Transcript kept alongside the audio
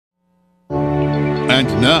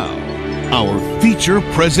And now, our feature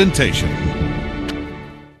presentation.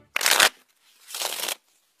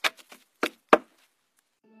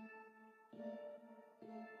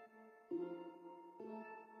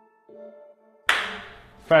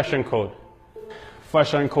 Fashion Code.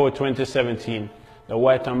 Fashion Code 2017. The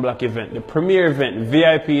white and black event. The premier event,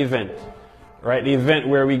 VIP event. Right? The event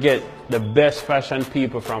where we get the best fashion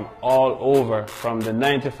people from all over. From the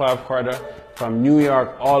 95 corridor, from New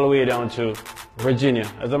York all the way down to Virginia.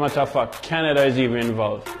 As a matter of fact, Canada is even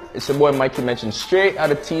involved. It's your boy Mikey mentioned straight out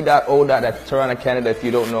of T.O. That's Toronto, Canada, if you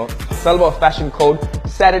don't know. It's all about Fashion Code.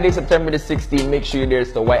 Saturday, September the 16th. Make sure you're there.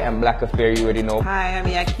 It's the white and black affair. You already know. Hi, I'm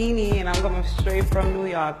Yakini, and I'm coming straight from New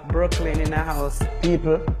York, Brooklyn, in the house.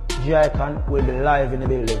 People, KIRK will be live in the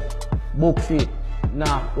building. Book fee.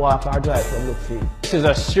 Nah, walk or drive from book fee. This is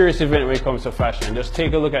a serious event when it comes to fashion. Just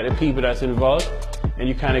take a look at the people that's involved, and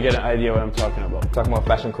you kind of get an idea what I'm talking about. Talking about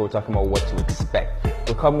Fashion Code, talking about what to expect.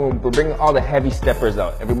 We're bringing all the heavy steppers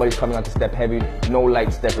out. Everybody's coming out to step heavy, no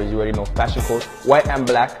light steppers. You already know Fashion Code, white and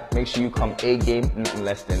black. Make sure you come A game, nothing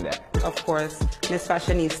less than that. Of course, Miss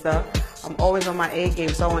Fashionista. I'm always on my A game,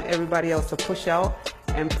 so I want everybody else to push out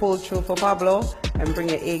and pull through for Pablo and bring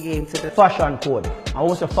your A game to the Fashion Code. I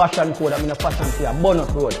was a Fashion Code, I mean a fashion fair, Bonnet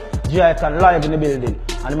Road. KIRK live in the building,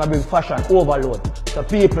 and I bring fashion overload. So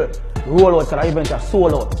people, roll out, because the event is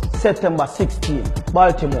sold out. September 16,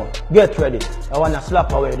 Baltimore, get ready. I want to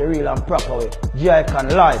slap away the real and proper way.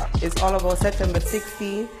 KIRK live. It's all about September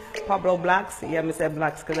 16, Pablo Blacks. Yeah, I said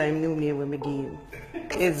Blacks because I'm new name with my game.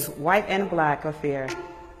 It's white and black affair.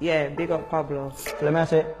 Yeah, big up Pablo. So let me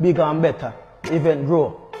say, bigger and better. The event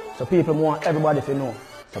grow. So people want everybody to know.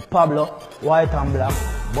 So Pablo, white and black,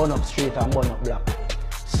 burn up street and burn up black.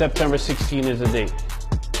 September 16 is the date.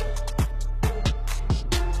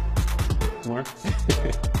 More?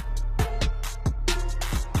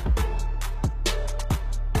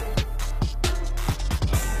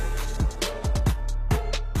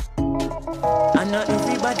 I know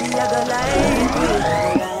everybody a go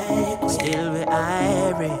like me. Still we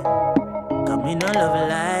irie. Come in all love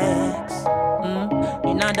likes.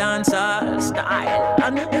 In a dancehall style. I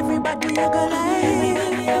know everybody a go like.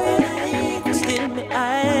 Still we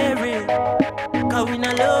irie. Cause we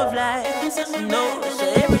no love likes. No, so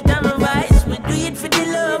every time I rise, we do it for the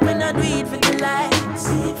love, we not do it for the likes.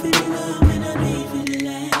 Do it for the love, we not do it for the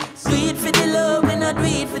likes. Do it for the love, we not do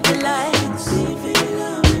it for the likes. Do it for the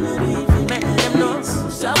love, we not do it for the likes. Make them know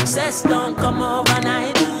success don't come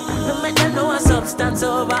overnight. No make them know a substance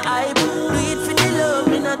over hype. Do it for the love,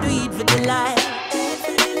 we not do it for the likes.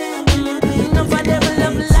 Enough of them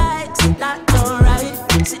love likes, that don't right.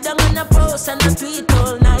 Sit down on a post and a tweet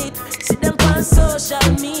all night. Sit them on social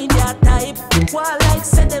media type. While like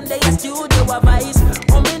said them they a studio advice.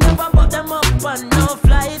 Oh me never put them up on no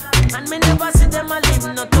flight. And me never see them a live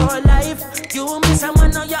no tour life. You miss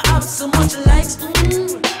someone now you have so much likes.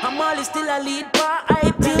 I'm always still a lead by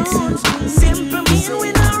iTunes. Simple mean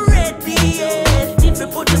we not ready yet. If we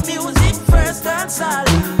put the music first, that's all.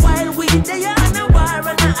 While we they on the war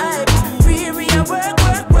and the hype.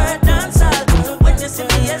 Work, dance all. When you see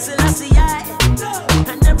me, yes, I see I.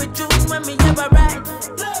 And every tune when me ever write.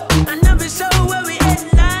 And every show where we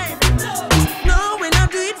headline. No, we not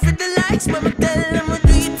do it for the likes. But we tell them we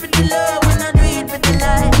do it for the love. We not do it for the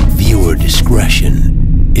likes. Viewer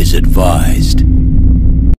discretion is advised.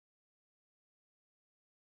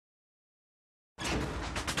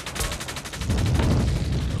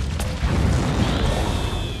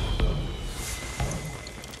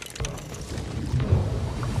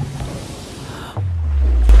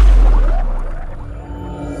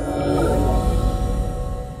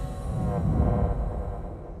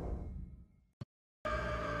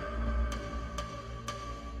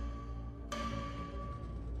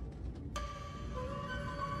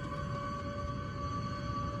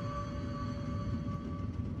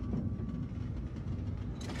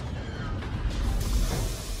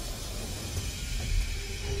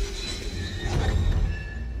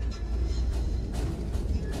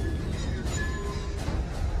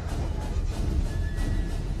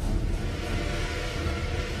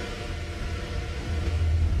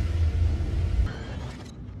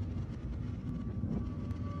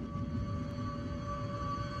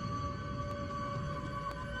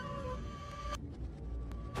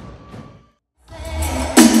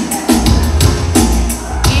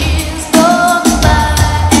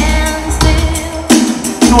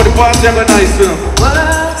 Party have a nice film.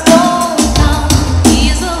 Words don't come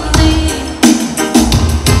easily.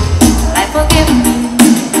 Like forgive me.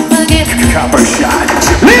 Copper shot.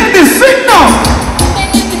 Ladies, sing now. And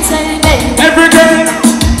you can say, baby, every day.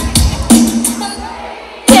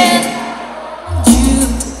 yeah, you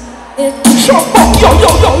Jump up, yo, yo,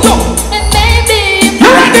 yo, yo. And maybe if You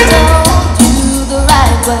we ready? don't do the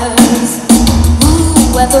right words,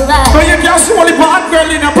 ooh, at the right So you can see what the bad girl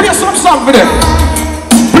in there. Play some song for them.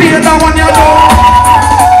 Play that one, you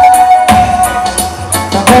know.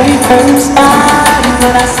 The very first time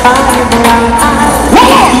when I saw you around, I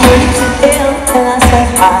went to him and I said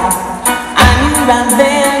hi. I knew right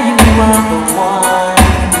there you were the one.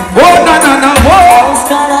 Oh, no, no, no, I whoa. was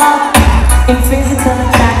caught up in physical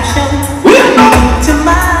attraction. To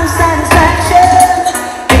my satisfaction,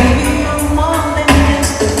 baby, you're more than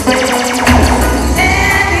just a friend.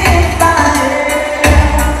 And if I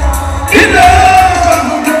You know.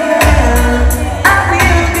 I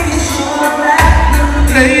will be sure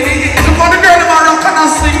that Lady, the one girl in my rock and I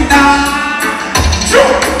sing now.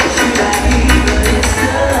 Sure. should I even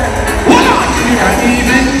listen? Hold on. You can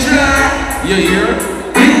even try. You hear?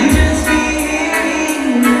 You just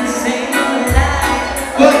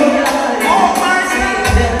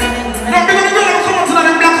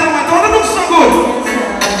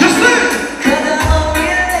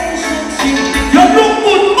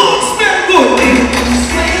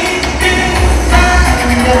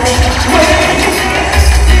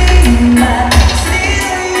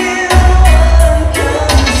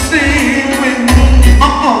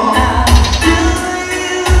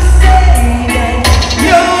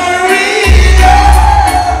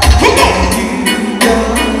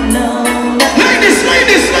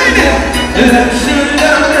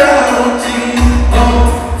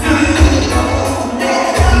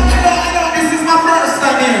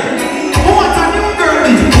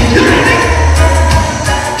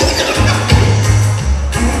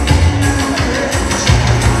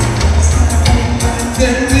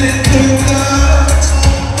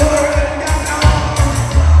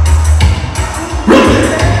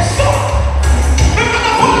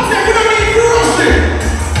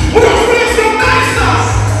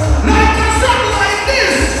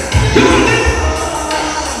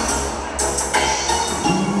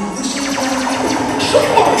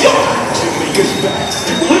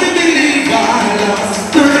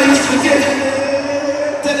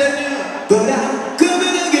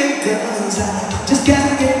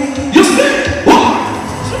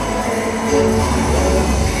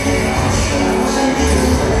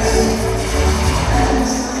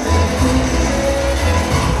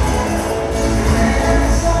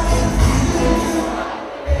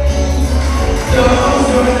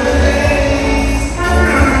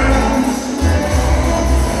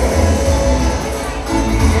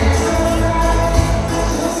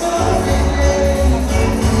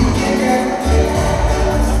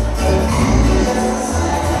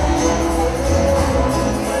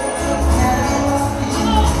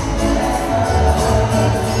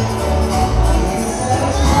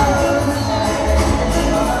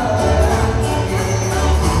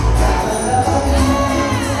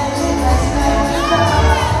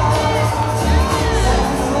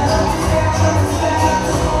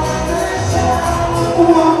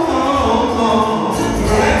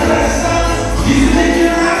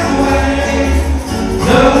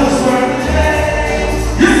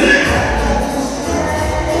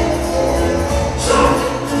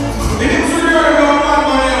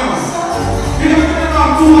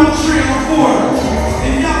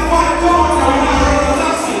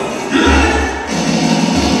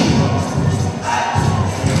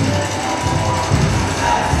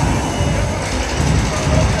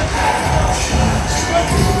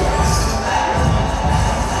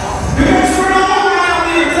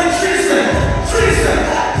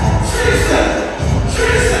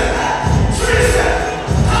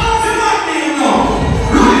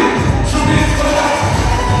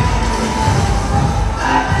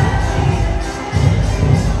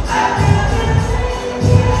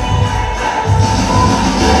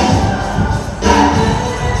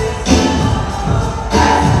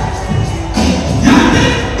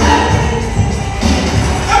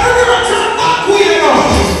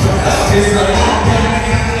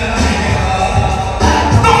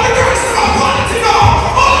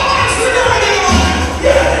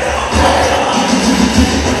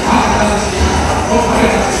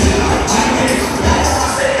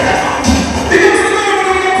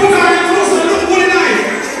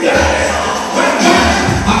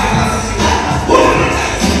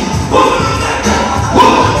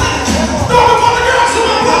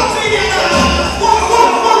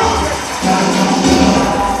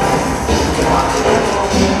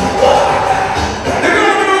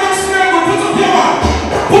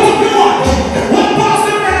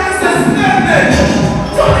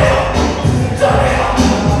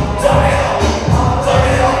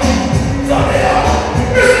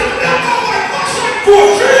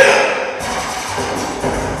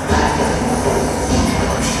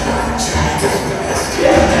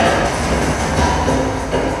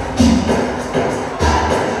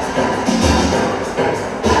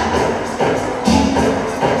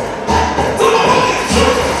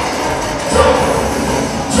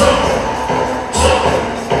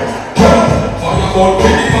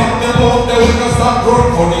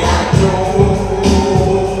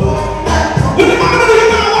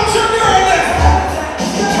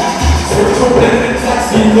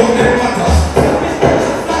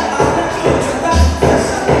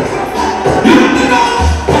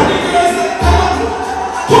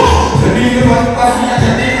Don't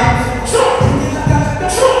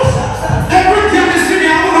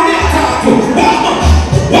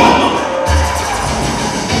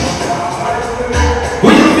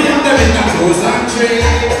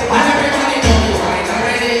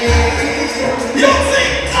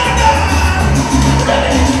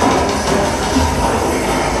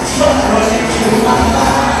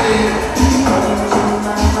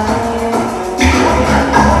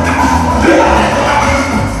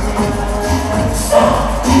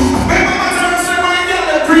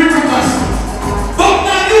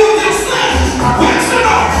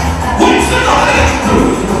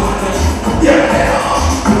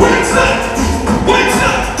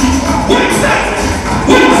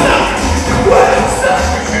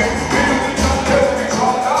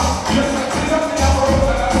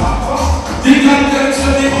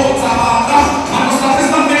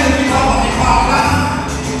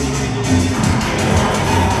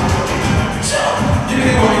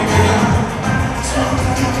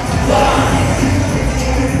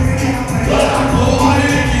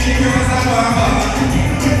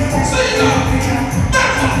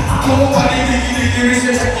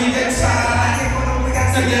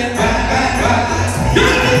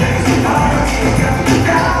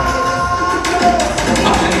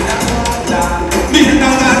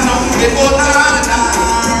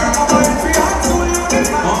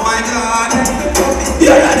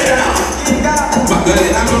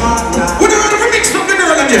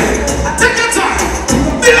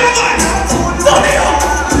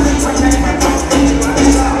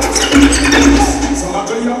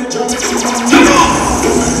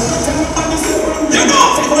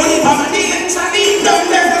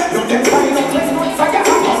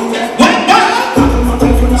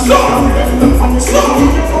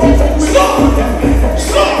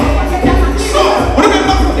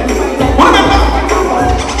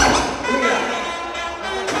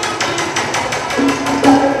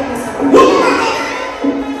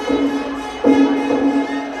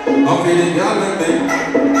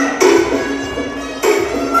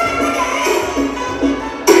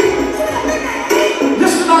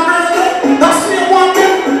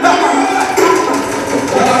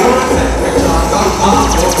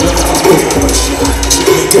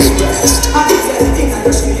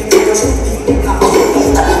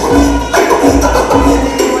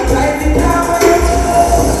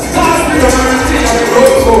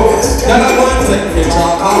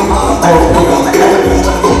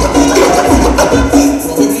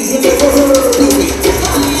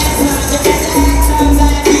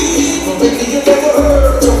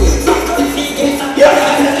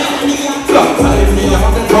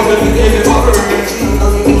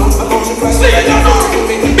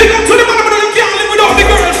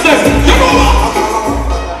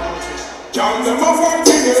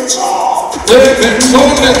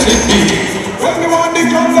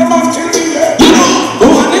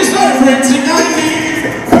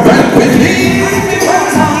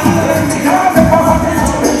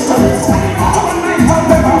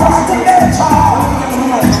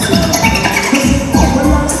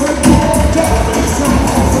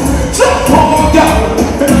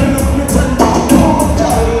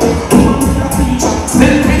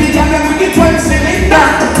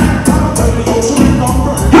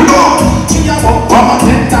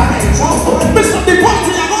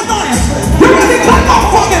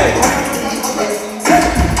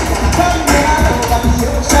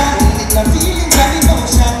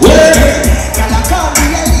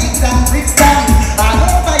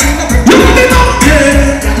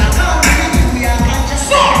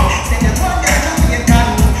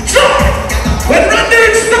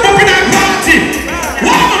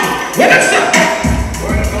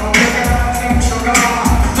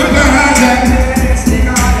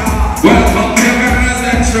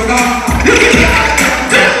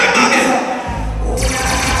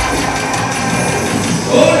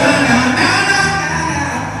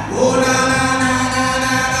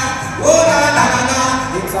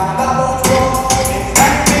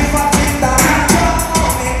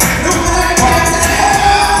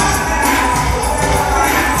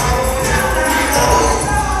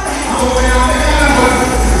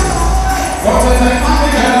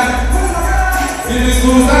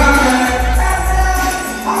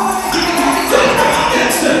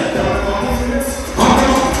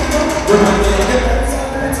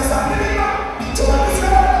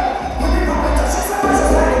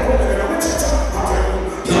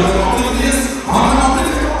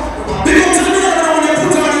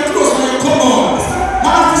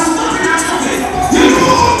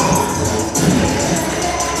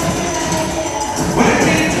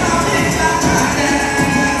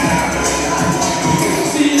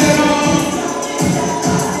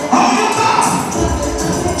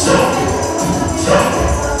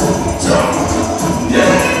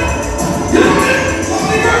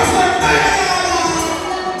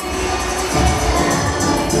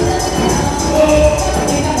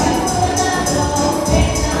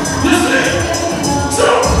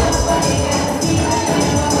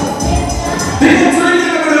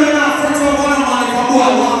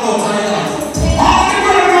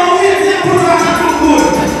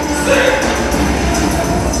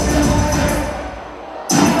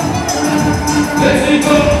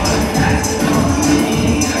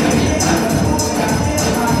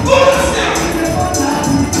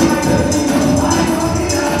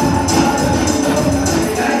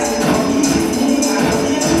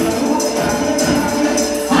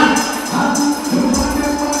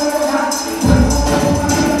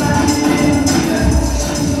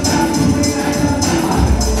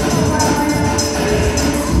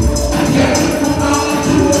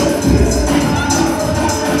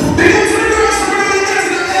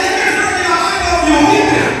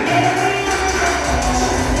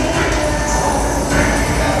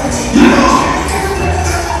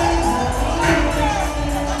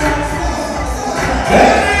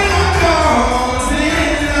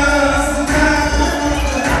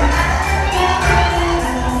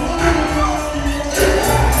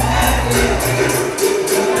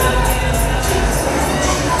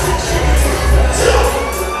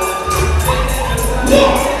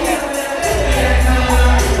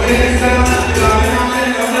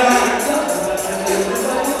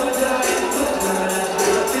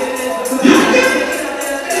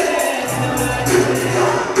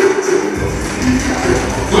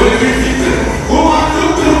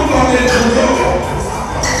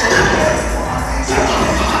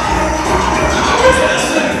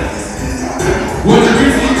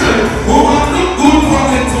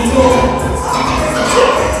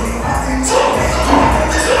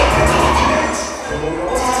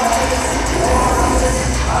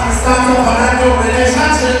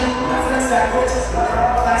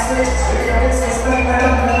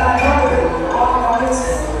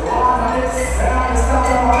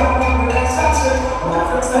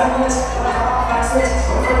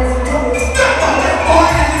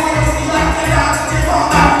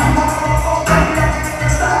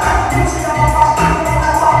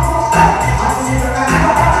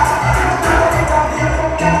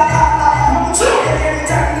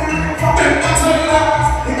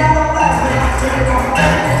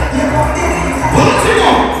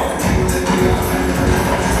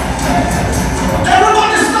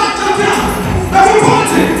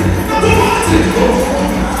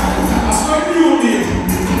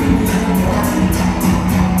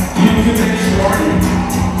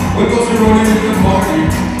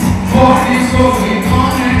going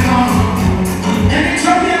on and on. Any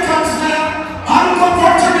Jamaicans there? I don't come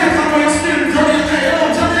from Jamaica, but it's still Jamaica. You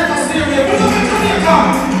know, Jamaica still here. But look at Jamaica.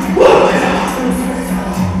 Whoa,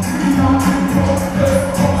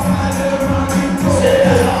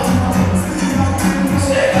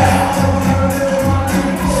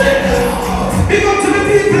 big up to the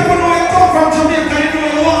people who know you come from Jamaica, you know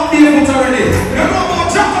you won't be able to already. You know about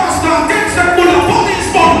Jakarta, Texas, Bulla, Police,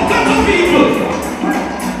 Bond, got the people.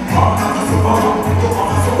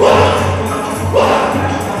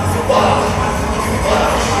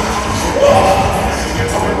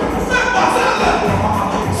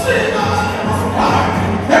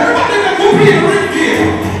 Everybody that go play a ring gear.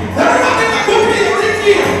 Everybody that go play a ring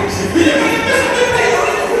gear. Everybody that go play a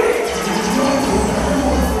ring gear.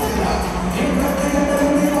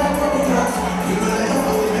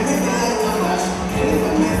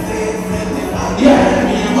 Yeah,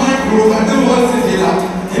 me and my group and the whole city lot.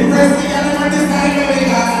 Impress me and I'm just like a big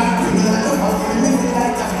guy.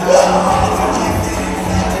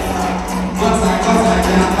 What's like,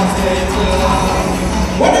 yeah, I'm saying,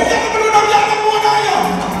 what the hell?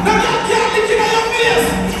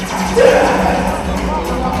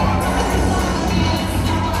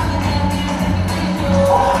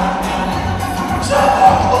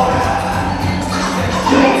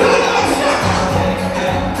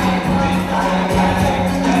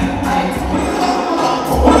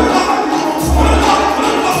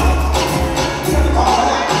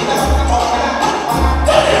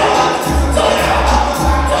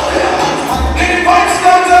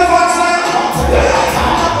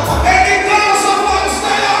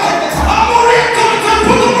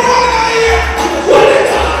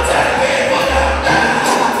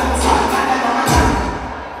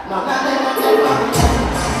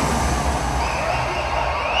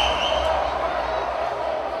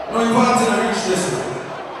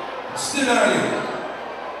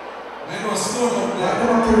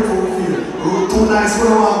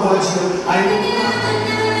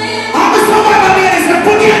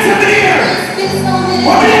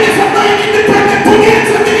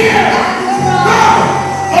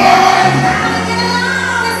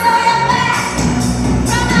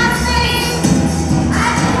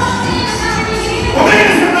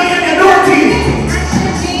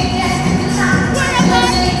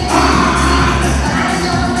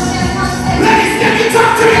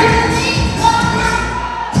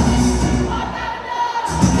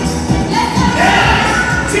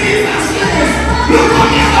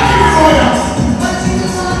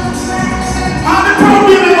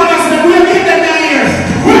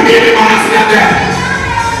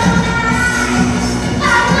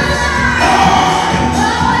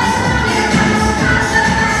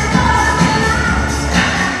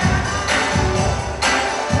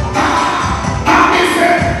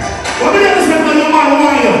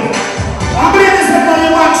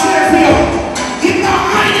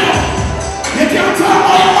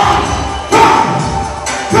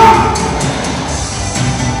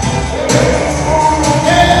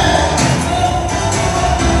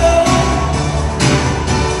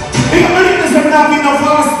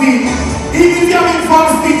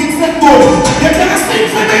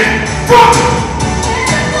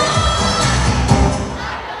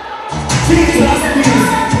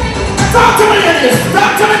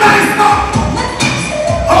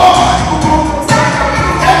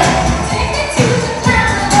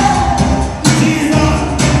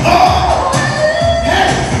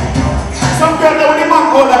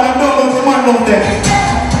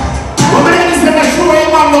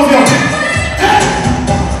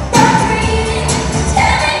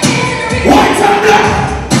 White and black,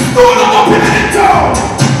 all of up in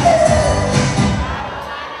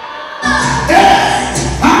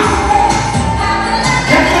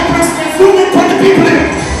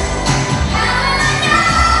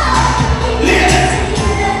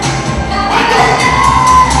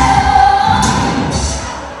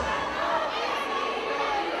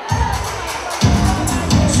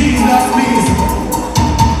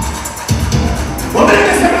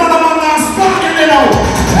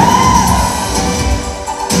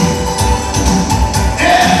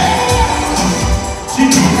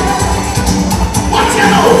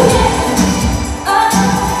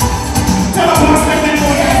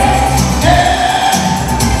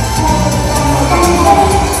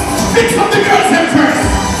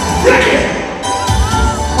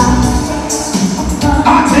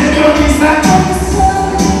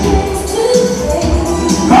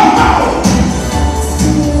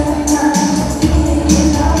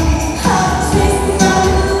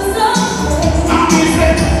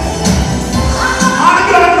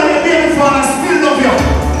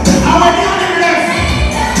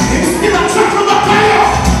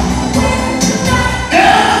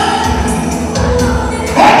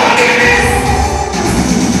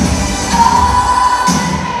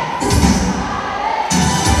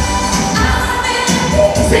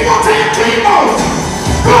Clean out and clean out.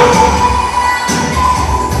 Go.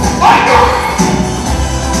 I go.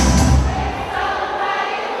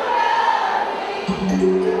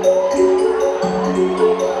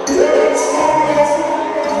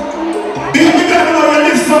 You have to know you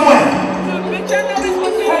live somewhere.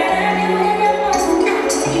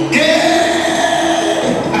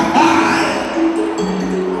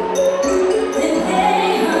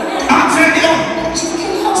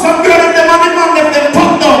 Some girl if them and the man left them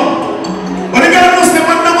pop down. But the girl knows them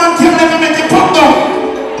and the man can never make it pop down.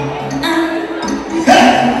 Hey!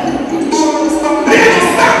 Ladies,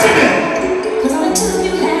 talk to me.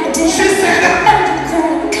 She said that.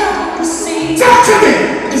 Talk to me.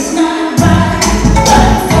 It's not right, but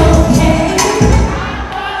it's okay.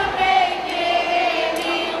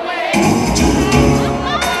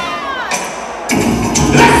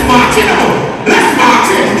 Let's march it out. Let's march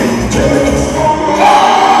it.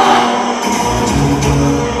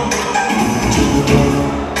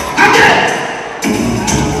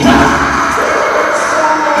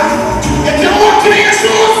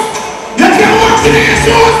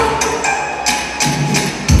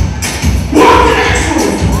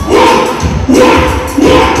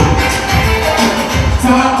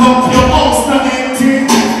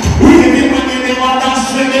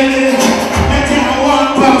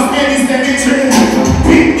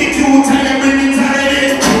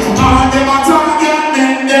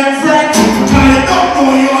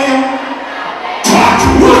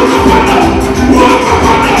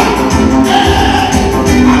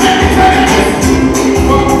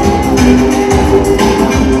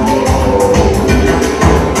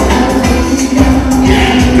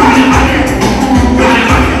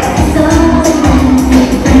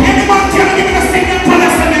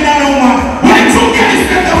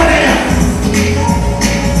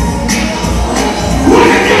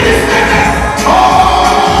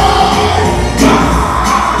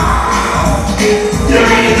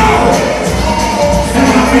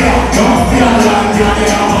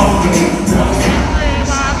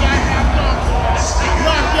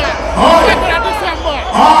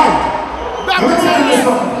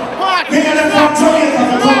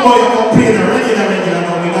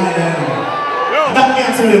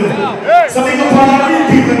 So we go for all the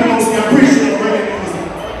people in the house, we appreciate it.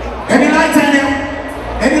 Any light on you?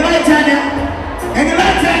 Any light on you? Any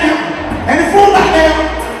light on you? Any phone back there?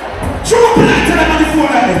 Show up the light on them on the phone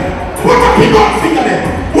back there. What a big old finger there.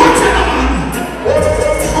 Watch it, man.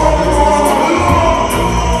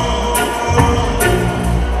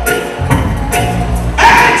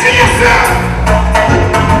 Hey, Jesus!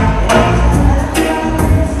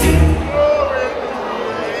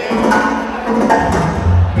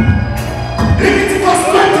 Leviticus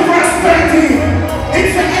 20 verse 13. It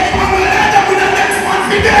says anyone will end up with the next one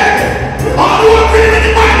for dead. All who are feeling in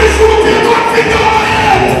the Bible should be one finger on the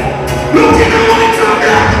head. Look in the monitor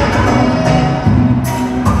there.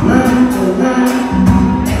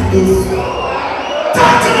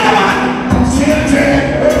 Talk to me, man. Children.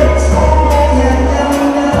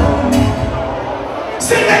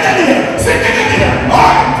 Sing that in here. Sing that in here. All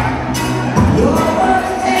right.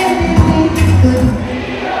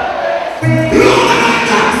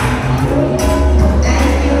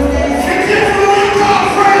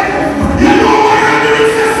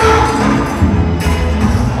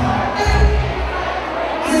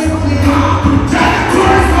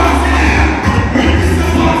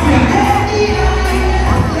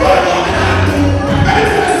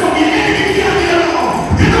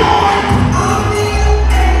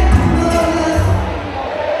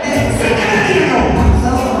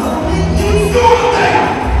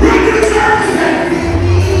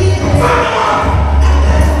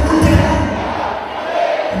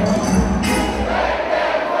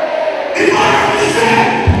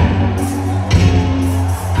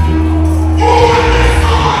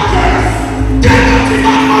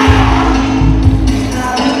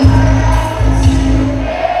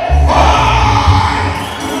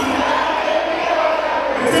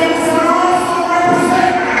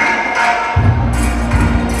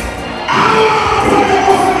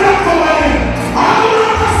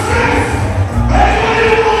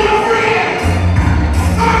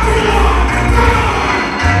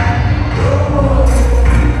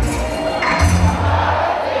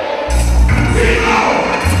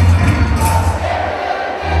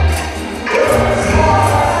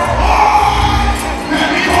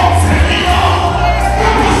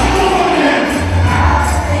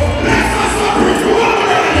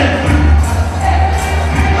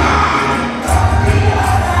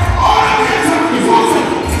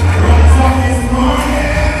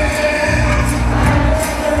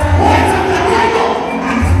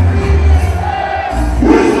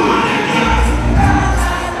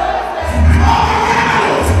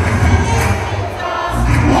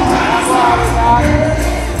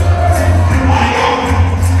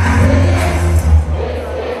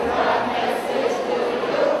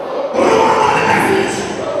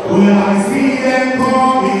 When I see them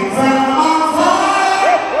coming from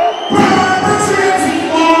afar, perpetrating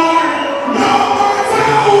war, no matter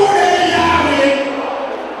who they are with.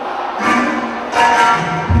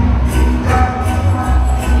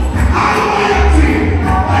 I know your team.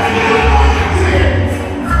 I know your team.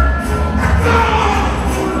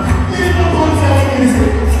 You know what's happening.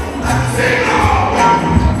 Sing on.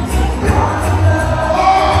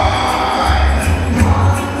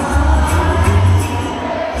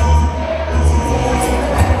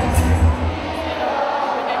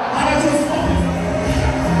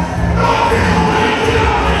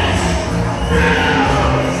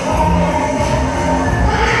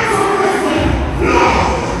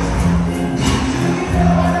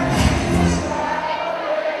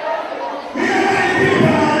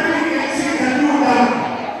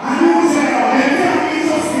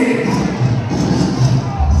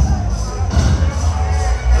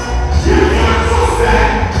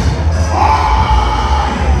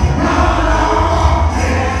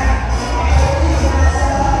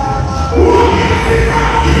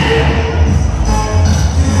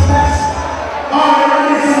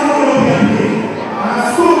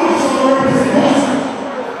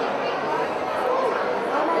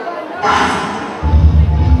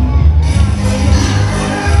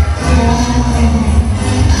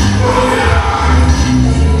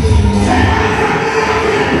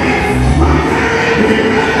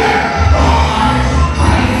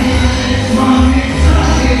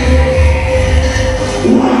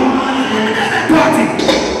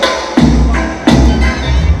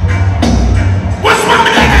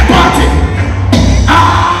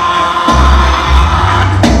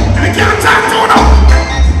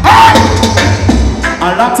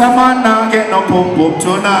 Man now get no pump up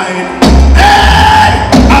tonight. Hey!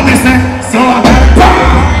 I'm listening. So I'm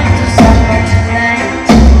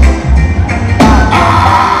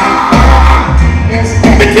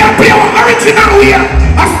we can't play our original way.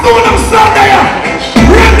 I stole them sound there.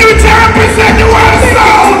 Run you to represent the world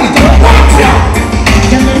sound. Watch out.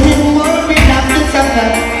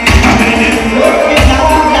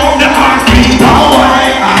 The heart beat power.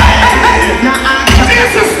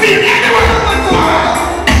 This is Steve anyway.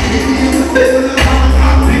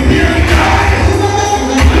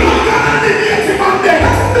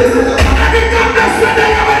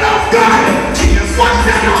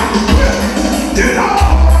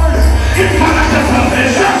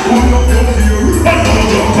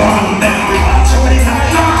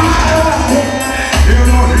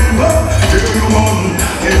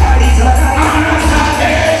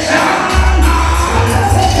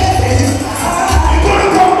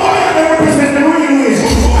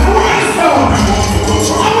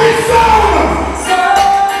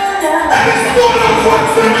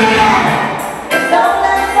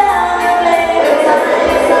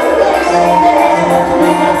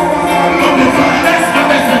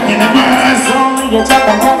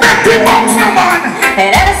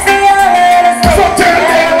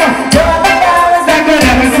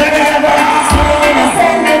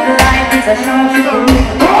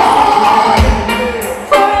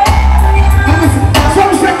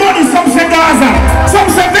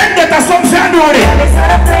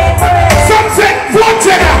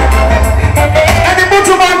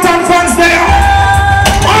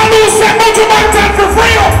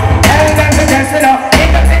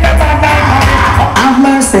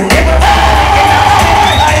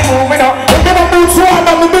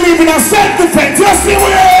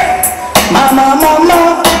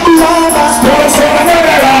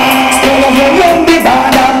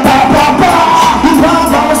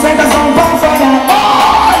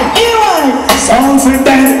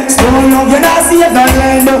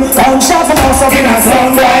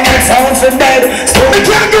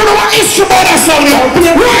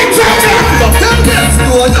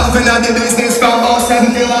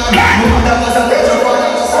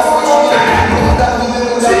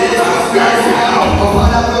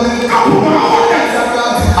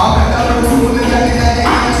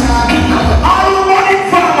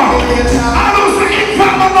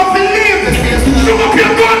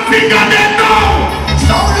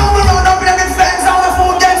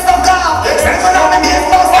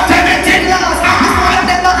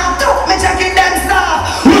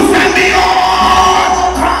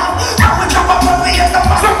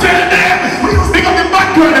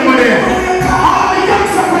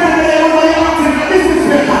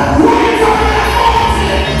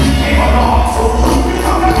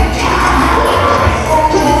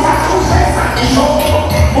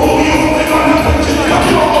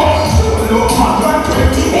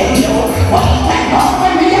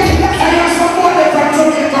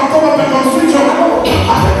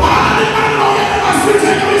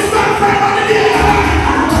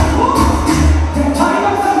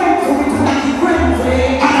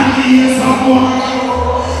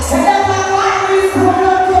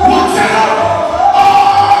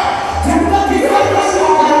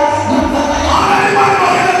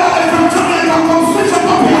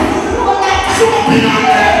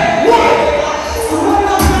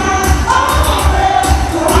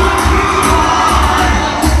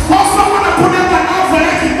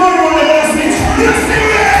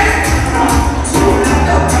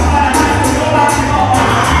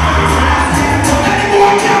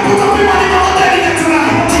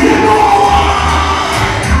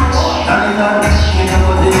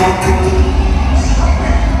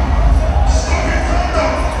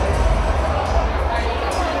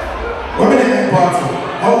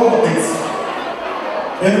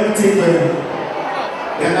 Everything for you.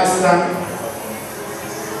 You understand?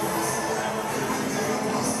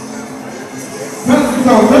 Turn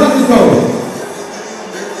up the sound.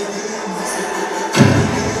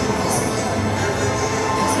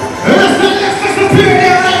 Let's appear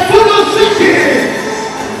here like full of chicken.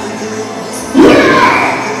 Yeah!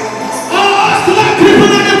 Oh, select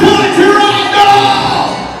people in the party right now.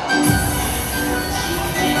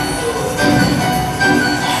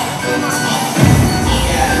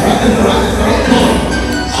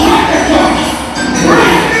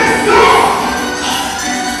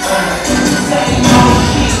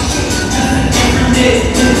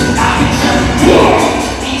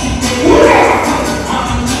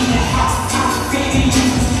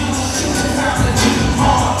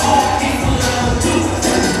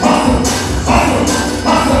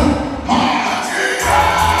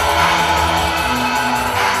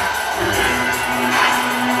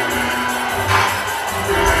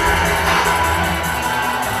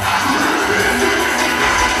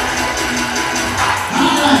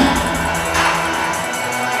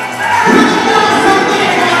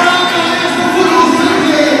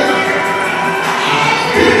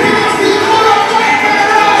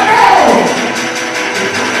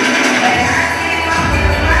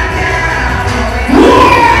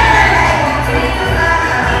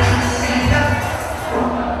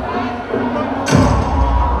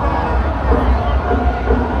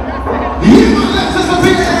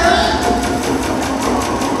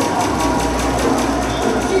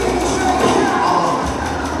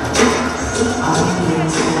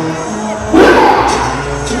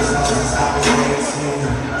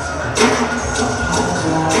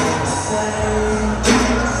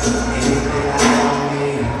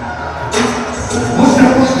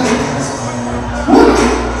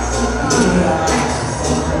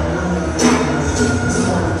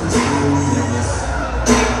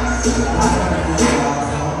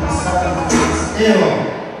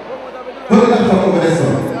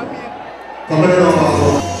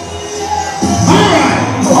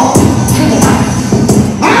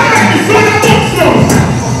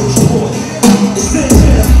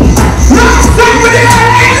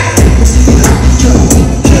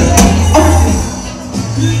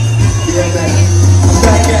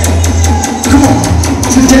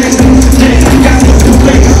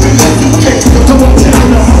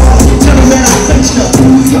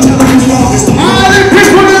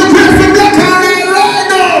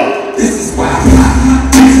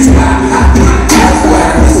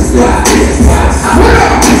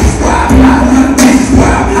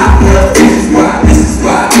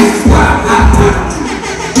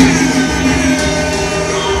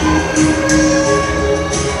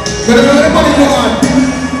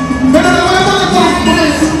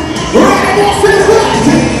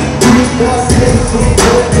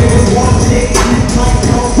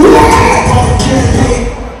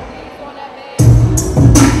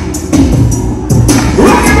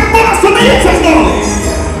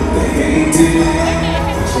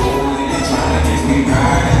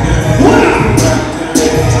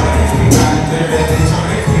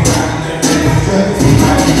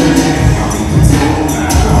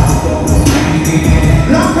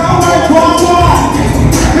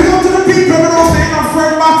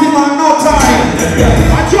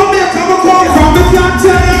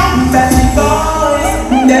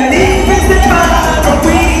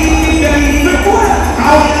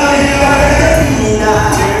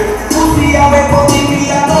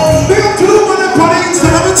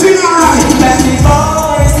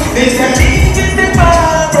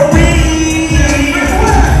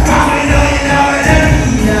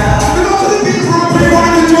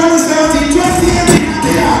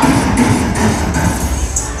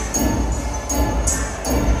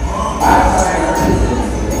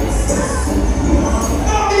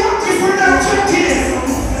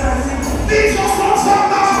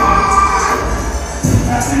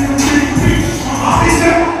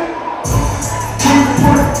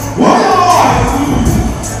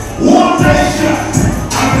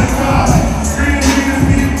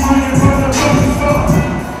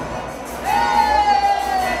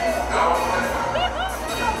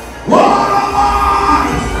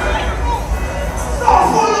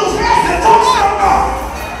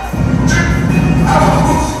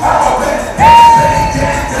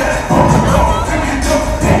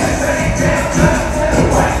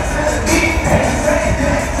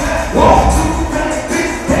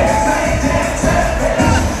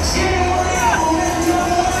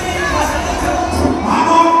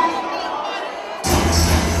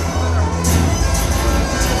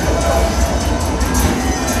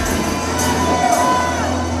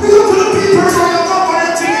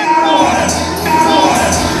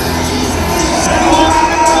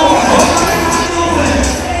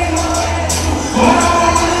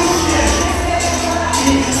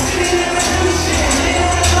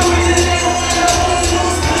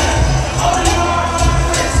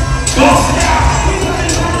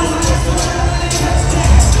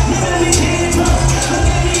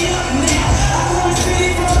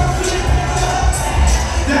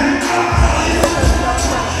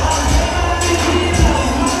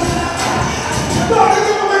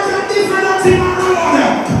 everything on the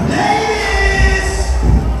road. Ladies!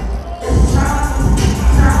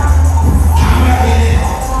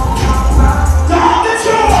 Down the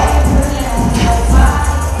truth!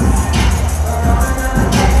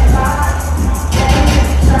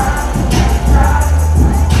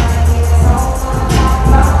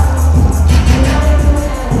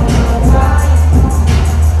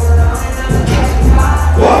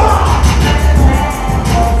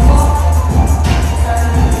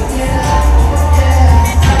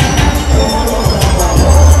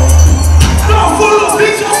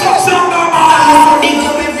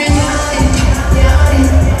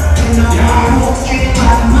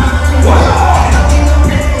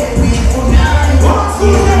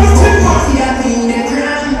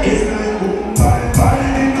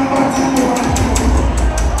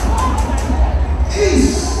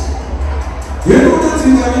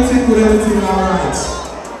 Everything alright.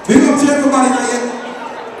 Big up to everybody now yet.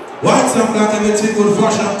 White and black, everything good.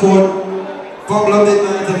 Fashion code. Pablo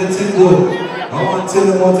midnight, everything good. I want to tell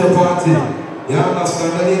them about the party. You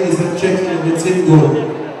understand? The ladies are checking everything good.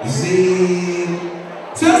 You see?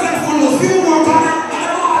 Tell them for those few more time.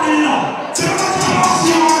 Tell them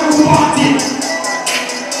to party.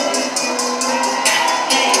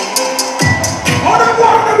 All the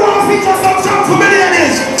world features some sound for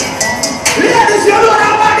ladies. Ladies, you know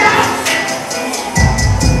that one, yeah?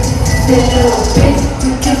 Little bit,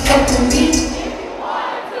 you can fuck with me.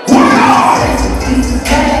 Wow! Easy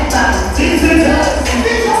bad, Easy love.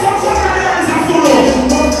 These are some ladies that follow.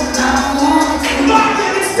 I want Not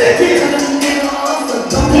getting sticky.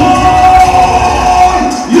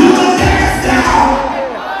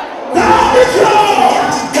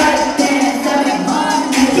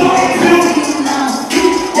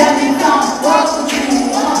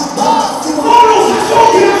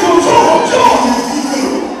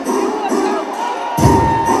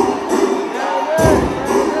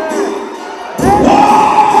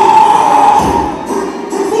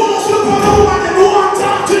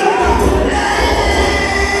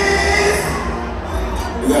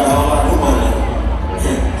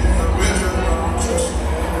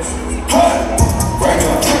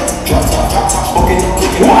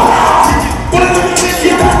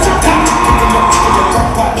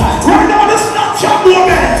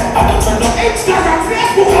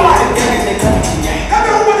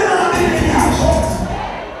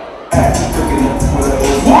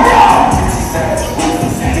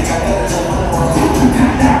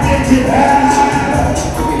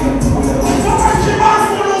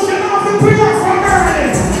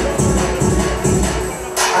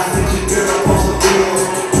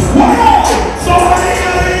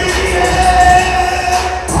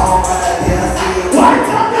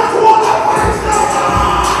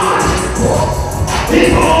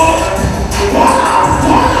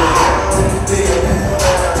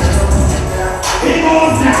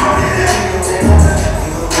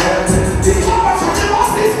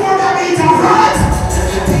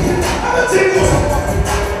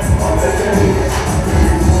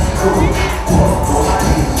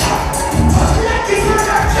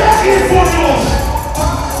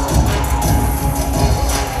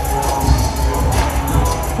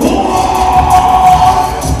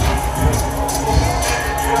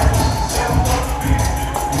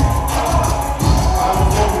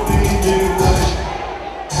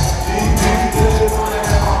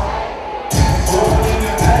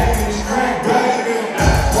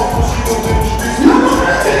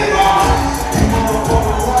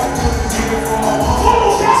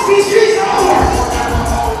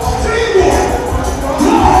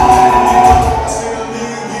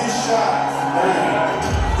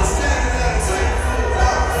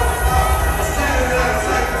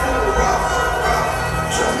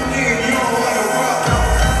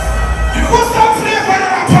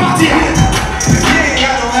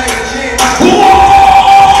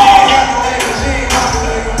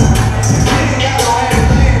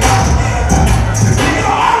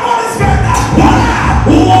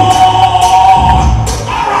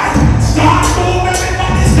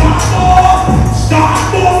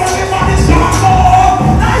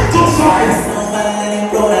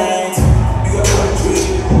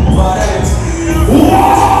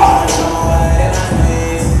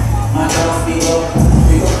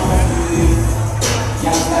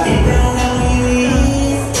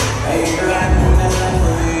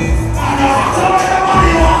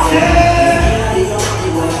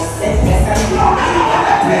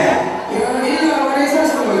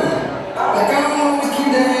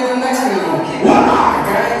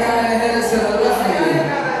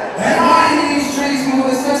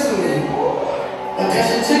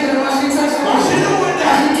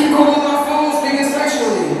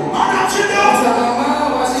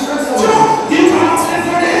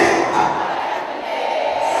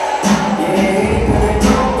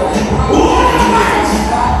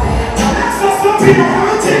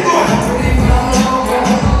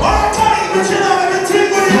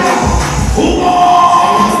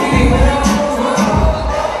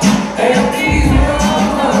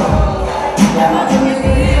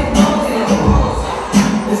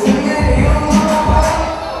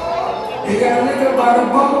 about a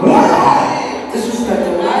bubble. Disrespect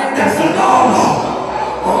the light, that's a no-no.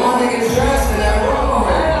 All my niggas dressed in that roll.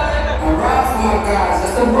 I ride for my guys,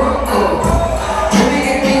 that's the bro code. Baby,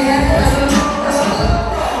 get me that, that's a no-no.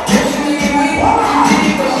 If you need me,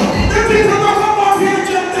 The people that come up here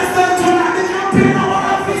just listen to that. They jump in and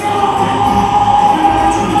wanna be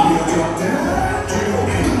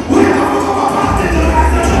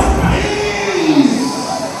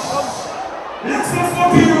let's just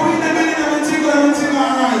come here, we in the middle of everything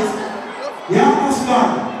alright. You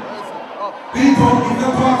understand? People, if you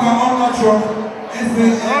park on the truck,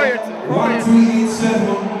 FN 1387,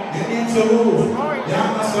 you need to move. You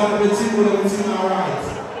understand everything alright.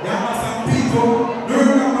 You understand, people? Do you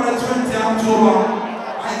remember the 20th October?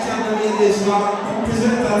 I can't believe this man,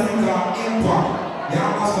 present a thing called Impact. You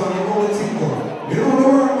understand? You know the thing go. You know the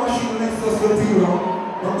work machine next to the people.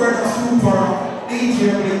 Your brother Super,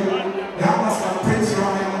 DJ Blink. You understand? Prince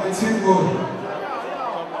Ryan and the thing go.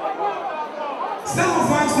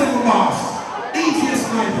 757 bars. DJ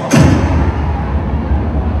Sniper.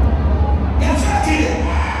 Yeah, check it.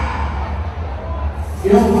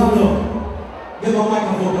 You know, Pablo, give a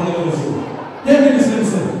microphone to the little. Let me listen.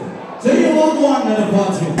 So you won't go on to the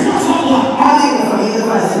party.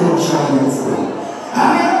 I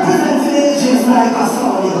represent villages like a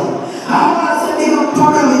soul, you know. I want to big up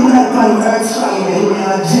pyramid like on earth strong, you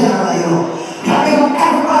know, general, you know. I big up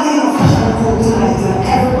everybody in the fashion group tonight, you know.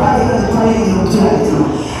 Everybody in the party group tonight, you know.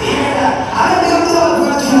 I big up the whole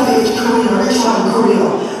virtual age crew, you know, Richmond crew, you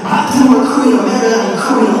know. Baltimore crew, you know, Maryland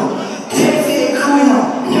crew, you know. Tennessee crew, you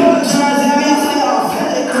know. New Jersey, I mean, I say,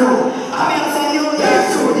 Philly crew. I mean, I say, New York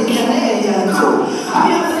crew, the Canadian crew. I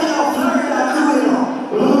mean, I say, Florida crew, you know.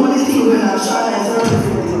 Nobody think we're not trying to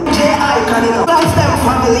J.I.K. you know. Lifestyle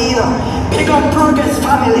family, you know. Big up Progress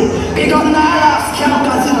family. Big up Nara's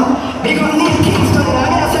Campus, you know. Big up Neil Kingston, you know. I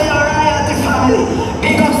mean, I say, Royalty family.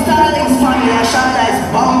 Big up Starling's family. And Shonda's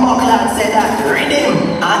Bumbuckland said that.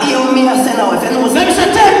 Rhythm. And even me, I say now, if you know. Let me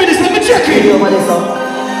say 10 minutes, let me check it.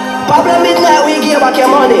 Pablo Midnight, we give back your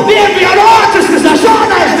money. Baby, I'm an artist, Mr.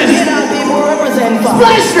 Shonda is this. You know, people represent for.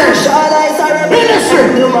 Splicer. Shonda is a Minister.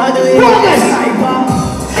 Progress.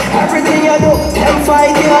 Everything you do, them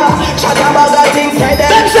fight you. Shut up about that thing, say them.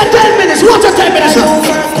 Let me say 10 minutes, what's a 10 minutes? First,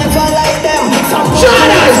 never like them.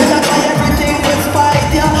 Shonda is. Everything is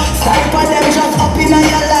fight you. Start for them just up in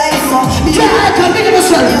your life. Yeah, I can think of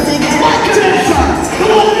myself. What can I say?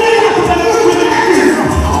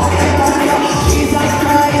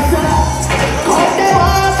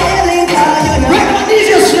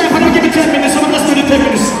 I'm gonna give you 10 minutes, I'm gonna do the 10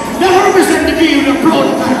 minutes. Now represent the game with a proud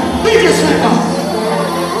time. Leave your slap up.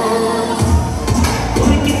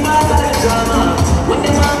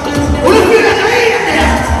 What if you're not in there?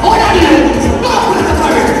 All I do, not put the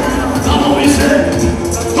fire. I'm always there.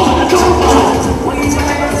 Don't jump out.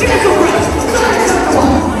 Take a breath.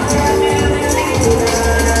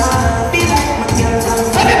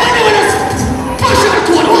 Everybody with us. Push out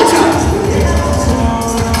to it, watch out.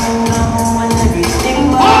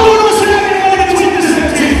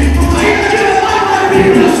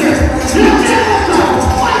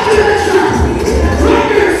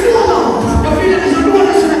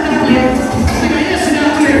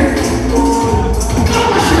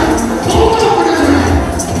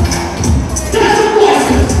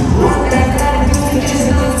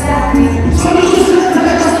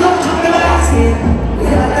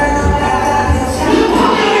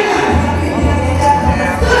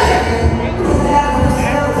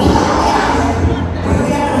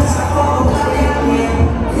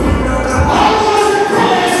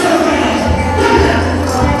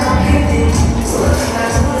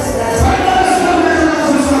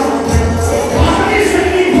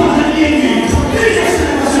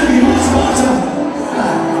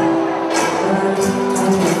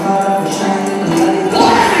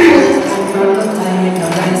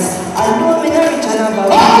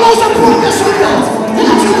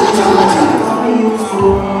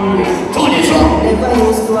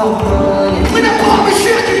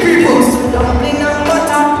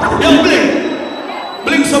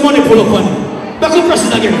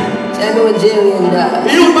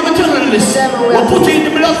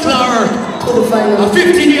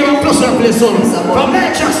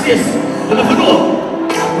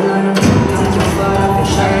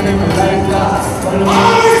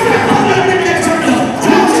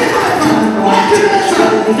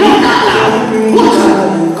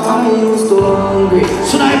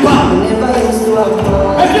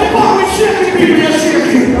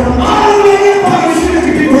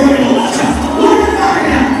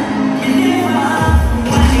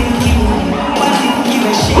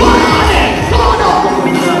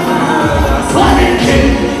 What?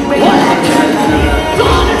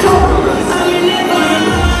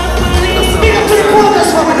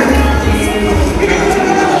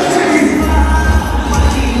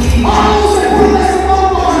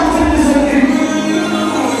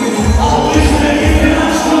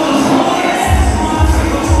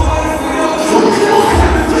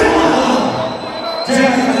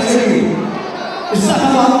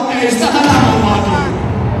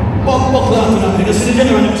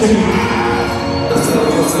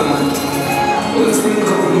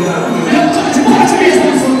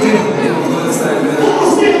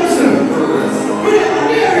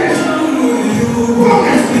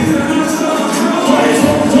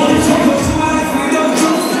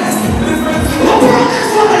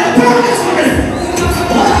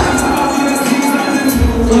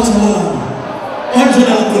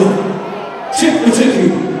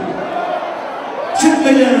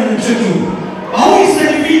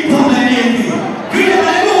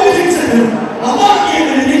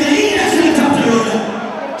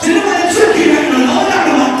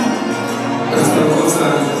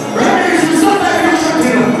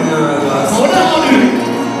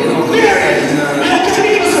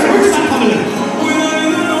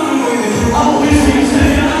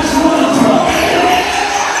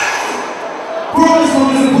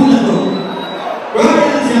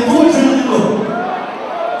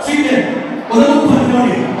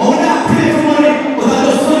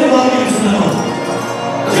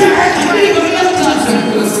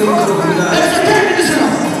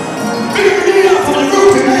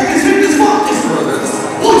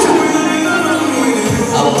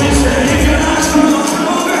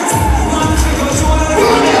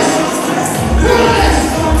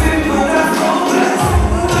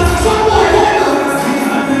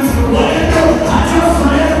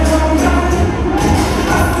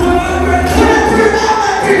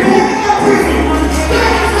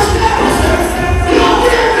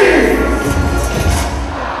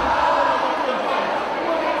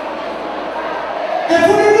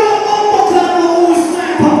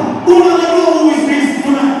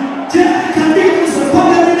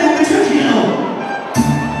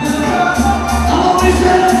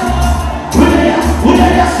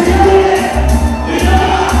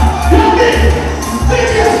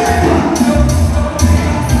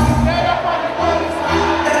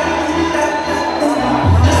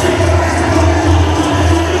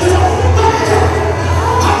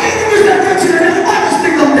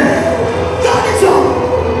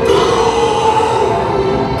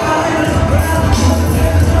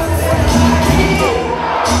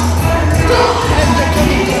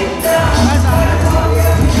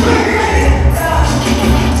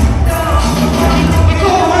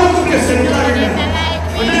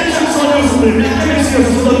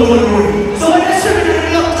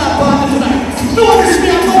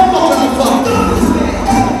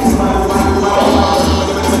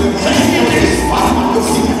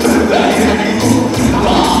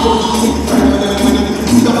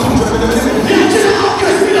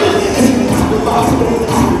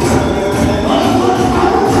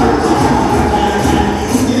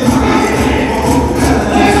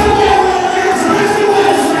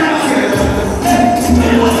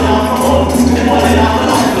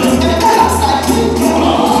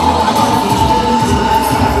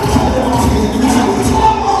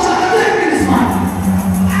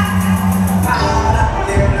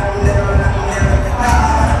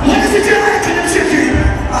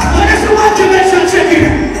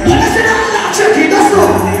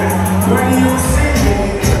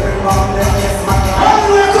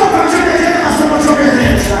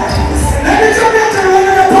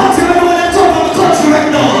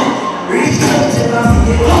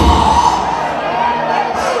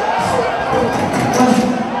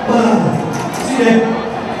 there.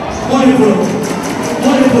 Money pull up.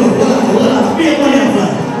 Money pull up. Hold on. Be a money up,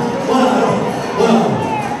 man. Hold on.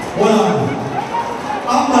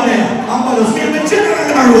 I'm gonna see the general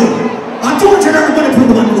in my room. I told you that I'm gonna put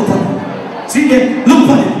the money up. See there? Look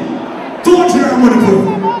for it. Told you that I'm gonna put it.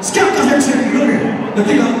 Scam cause I'm saying, look here. The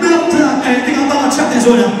thing I'm built to that, and the thing I'm gonna chat this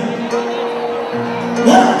on them.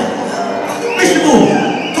 What? Mission move.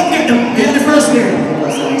 Come get them. You're the first layer.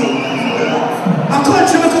 A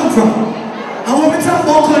country I come from. And when we talk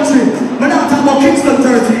about country, we're not talking about Kingston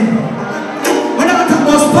 13. We're not talking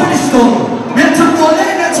about Spanish Town. We're talking about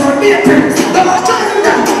Lagos or Naples. They're not trying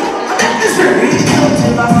that. And then this is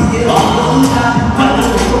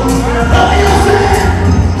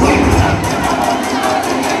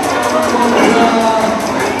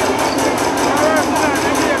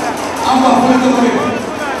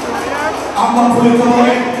I'm gonna pull it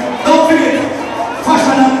away. Don't forget,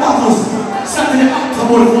 Fashion and Battles, Saturday,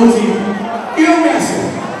 October 14th. Hear me, I say,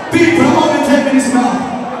 people are only 10 minutes now.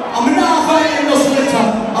 I'm not violating no selector.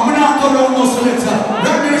 I'm not going around no selector.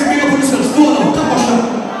 That means be able to sell. Stone up, top of shot.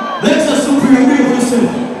 Let's just superior be able to sell.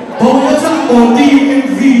 But when you're talking about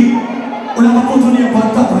DMV, when I'm going to name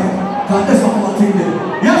on top, right? Because that's what I'm going to think there.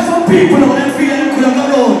 You have some people out there feeling could have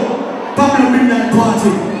gone around. Pamela Midnight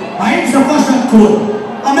Party. I ain't a fashion code.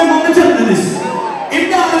 I remember me telling you this.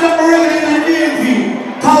 If not, I'm not regular in the DMV.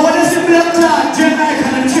 Because when I see black card, Jamaica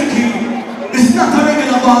and Turkey, it's not a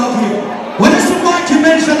regular ball game. When I see Mikey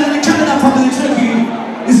mentioned in the Canada family Turkey,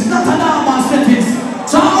 it's not a normal sentence.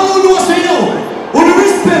 So all who know say no. When you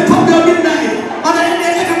respect Pamela Midnight, and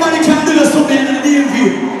then everybody can do something in the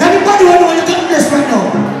DMV. Everybody will know you got this right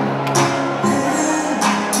now.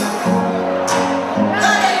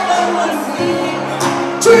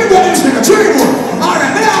 Three more.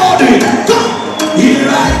 Alright, now I'll do it. Go! Here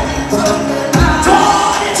I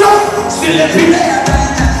talk, still a few there.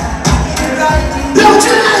 Don't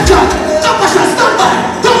you like that? Don't push us, stand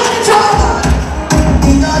by. Don't you talk?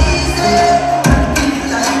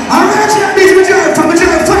 I'm reaching that business from the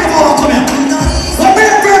general 5 come here. I'm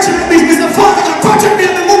reaching that business, the father got project me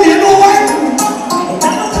in the movie, you know why?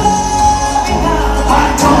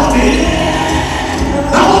 I told you.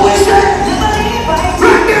 Now what we say?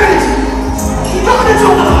 Right there.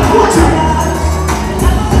 Watch out!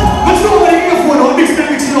 But nobody here for no mix it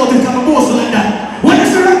all this kind of boss like that. When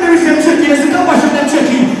it's a random them tricky, it's a number of them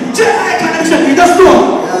tricky. I can't tricky, that's wrong.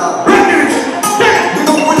 Random we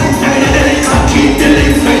don't want it. Keep the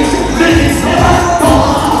links, the links never fall.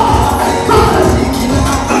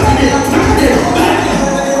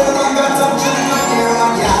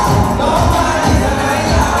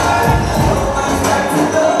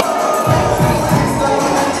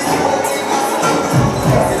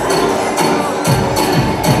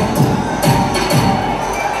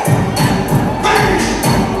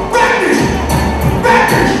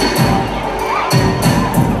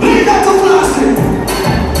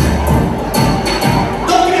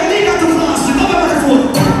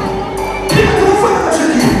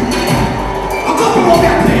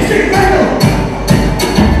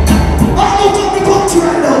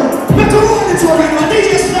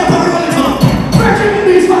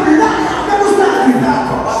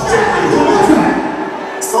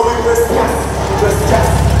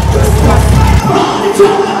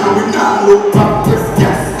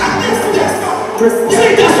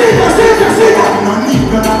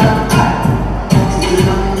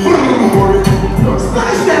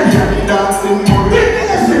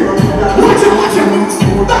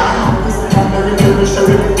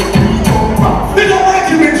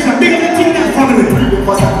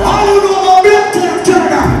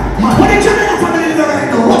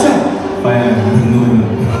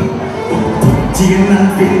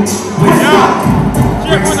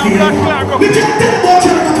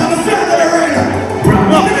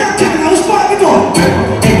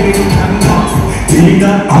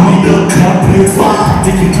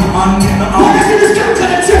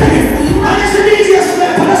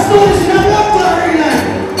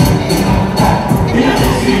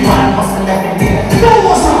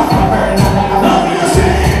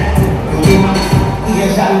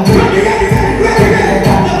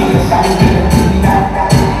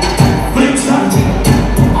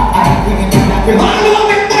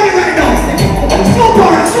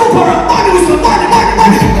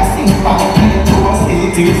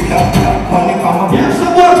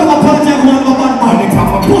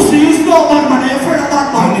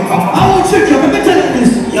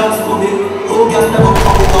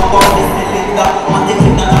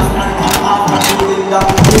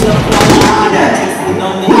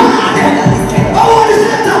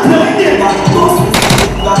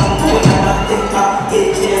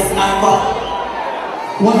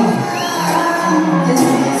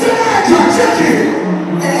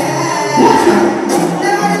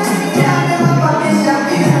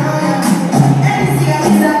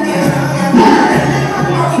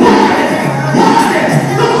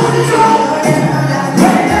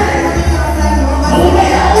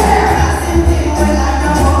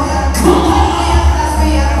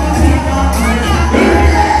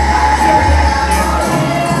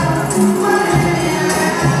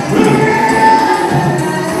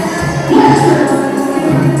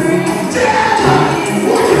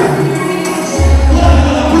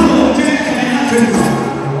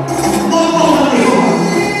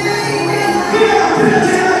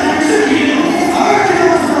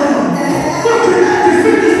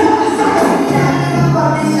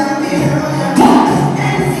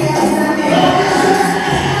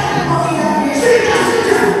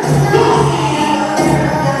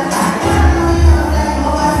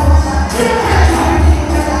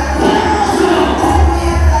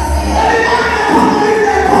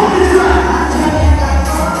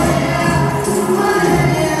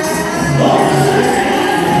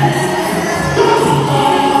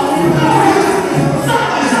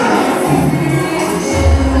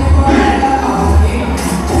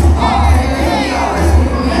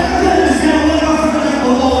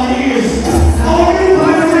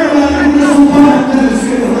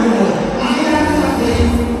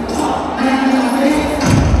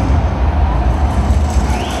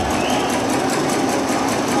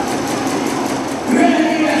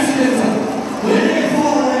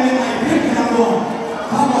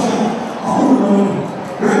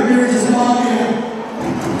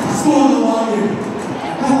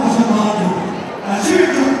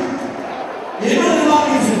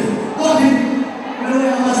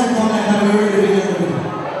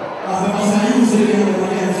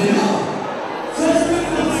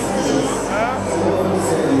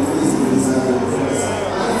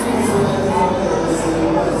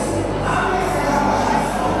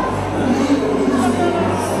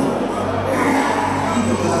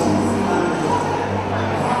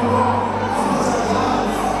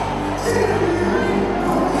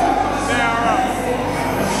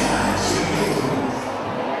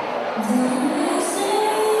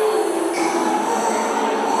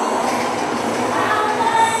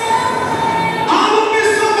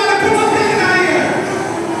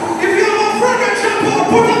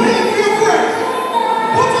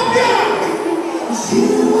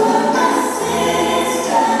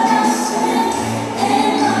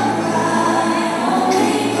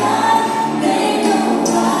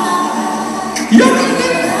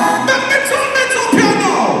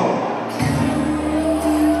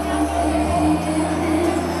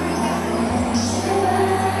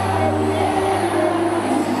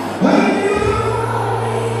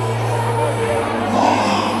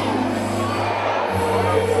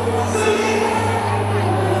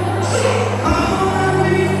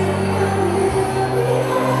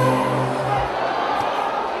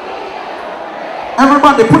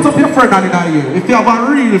 Everybody, put up your friend on in our ear. If you have a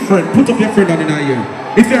real friend, put up your friend on in our ear.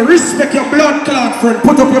 If you respect your blood clot friend,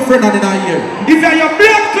 put up your friend on in our ear. If you are your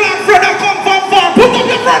blood clot friend that come from far, put up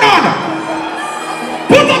your friend on.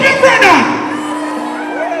 Put up your friend on.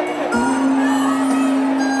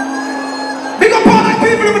 Big up all the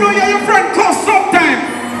people who know you're your friend cause sometime.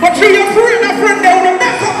 But you your friend, a friend, they will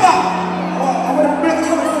never come back.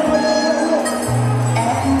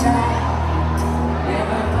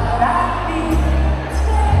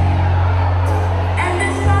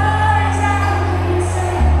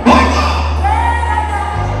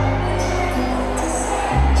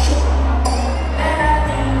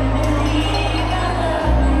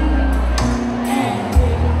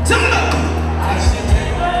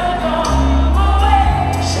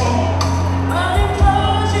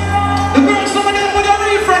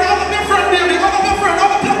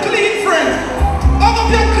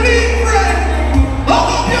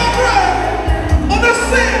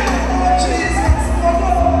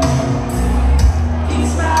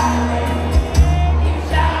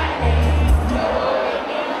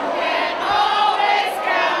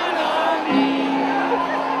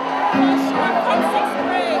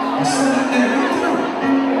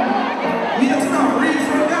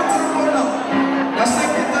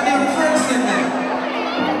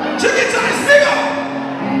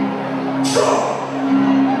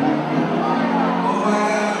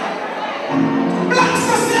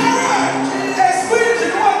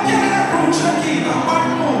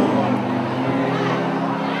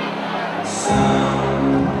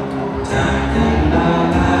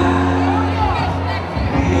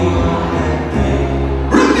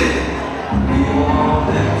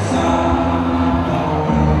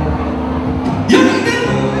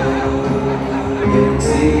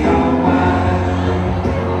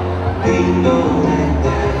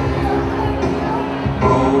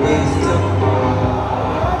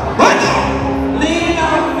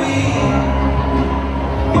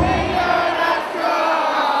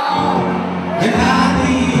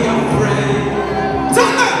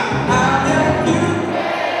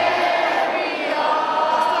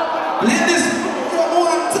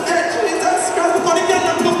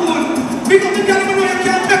 Big up the girl who know you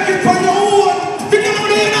can't make it for your own. The girl who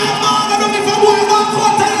know you not man, I don't give a boy walk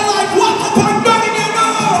out of your life, walk up and bang in your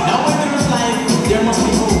mouth. Now when there is life, there must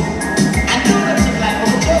be hope. And do them things like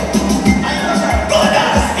okay. I know sir.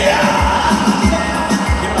 Goodness, yeah.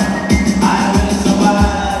 I will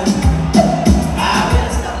survive. I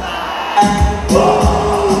will survive.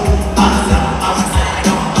 Whoa. I'm saying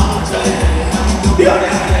I'm telling you. Yeah.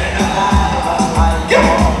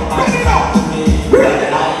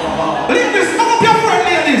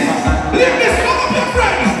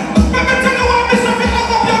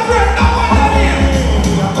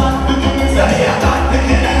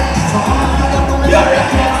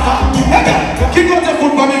 Kick out the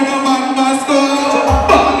football in the man must go.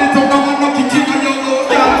 Ball it up, no one no kick in your go.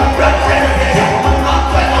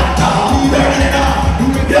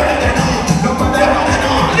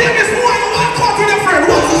 Leave this boy, you want to talk to your friend.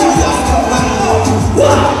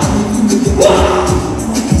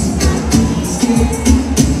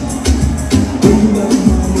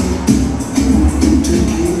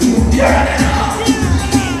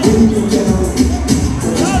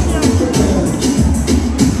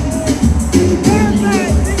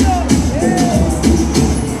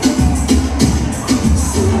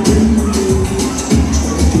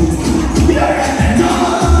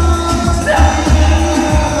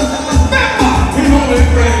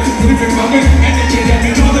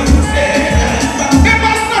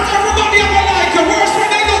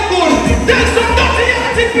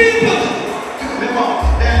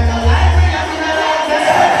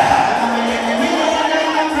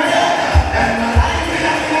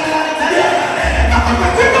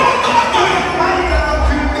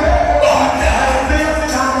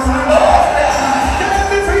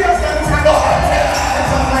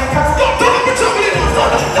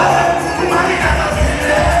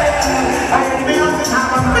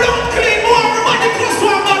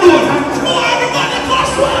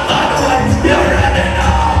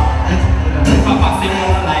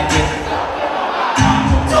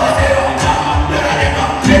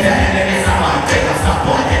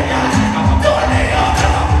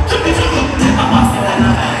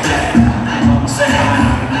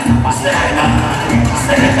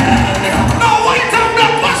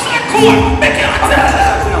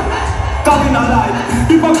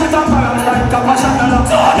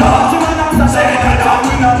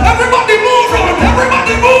 Everybody move on!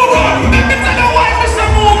 Everybody move on! Make me tell your wife to say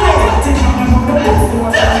move on!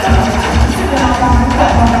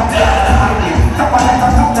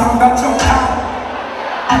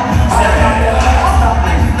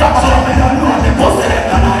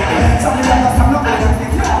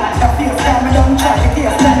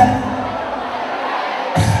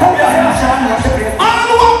 All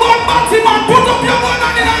who are born Matty man, put up your gun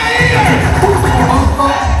on the ear!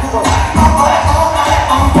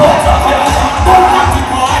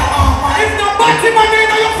 If the Matty man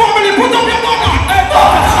in your family, put up your gun on!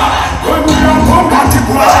 When we are born Matty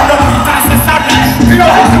man, that's the sadness. We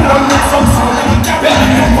are the one with some sort of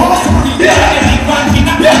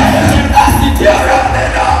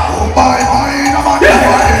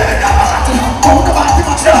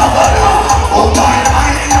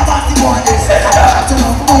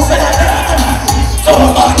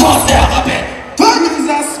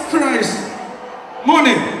Jesus Christ.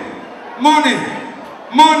 Money, money,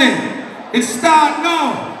 money. It start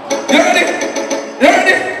now. You ready? You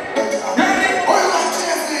ready? You ready?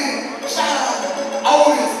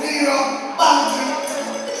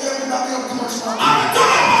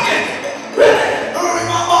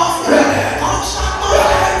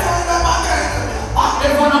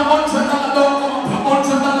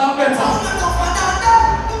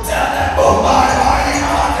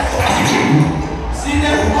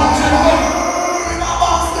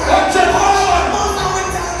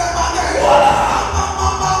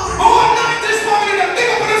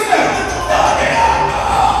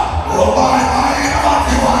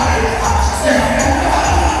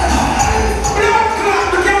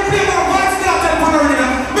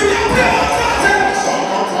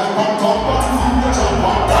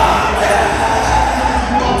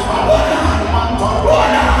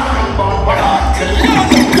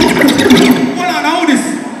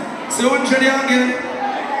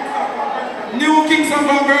 New Kings of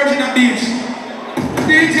Virginia Beach.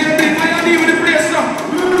 DJ Big, I deal with the place now.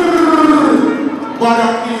 What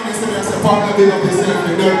I mean is that it's a part of big up yourself,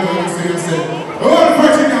 you don't know what you say. All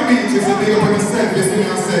Virginia Beach is a big up yourself, you see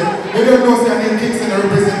what I say. You don't know say New Kings and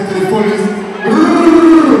represent to the police.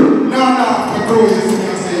 No, for crew, you see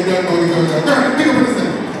what I say, you don't know the girl. Girl, big up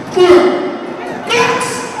yourself. Blacks!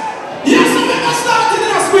 Yes, I'm going to start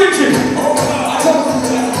in a screenshot.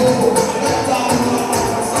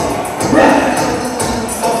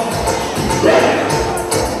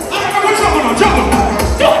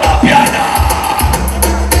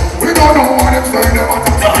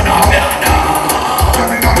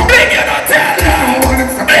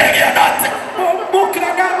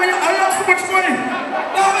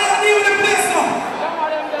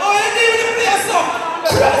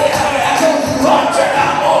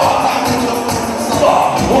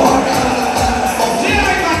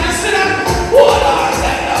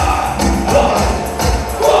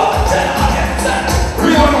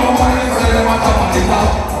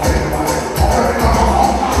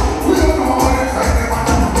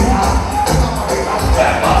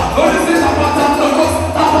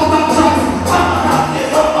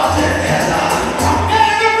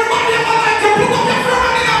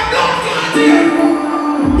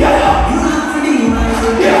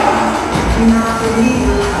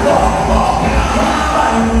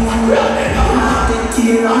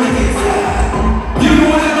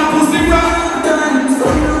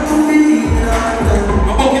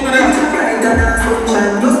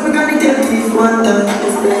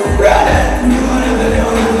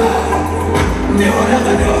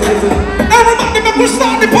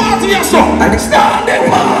 standing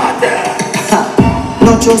mad.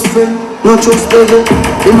 Not just friend, not just devil.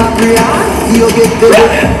 In my prayer, you get devil.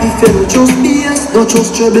 If you don't just BS, don't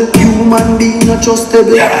just trouble. Human being, not just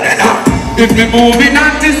stable. If me moving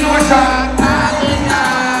anti-social,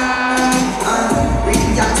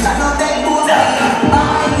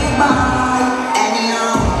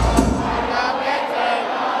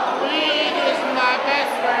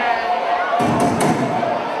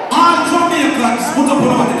 put up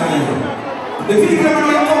on the line. The people that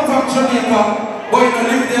know you come from Jamaica, but you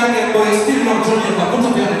live there again, but you still love Jamaica, put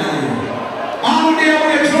up your line. All day when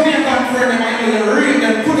you're Jamaican friend, and you read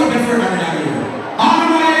them, put up your friend on the line. All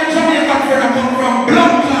when you're Jamaican friend that come from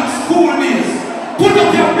blood clot school days, put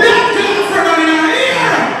up your blood clot friend on the line.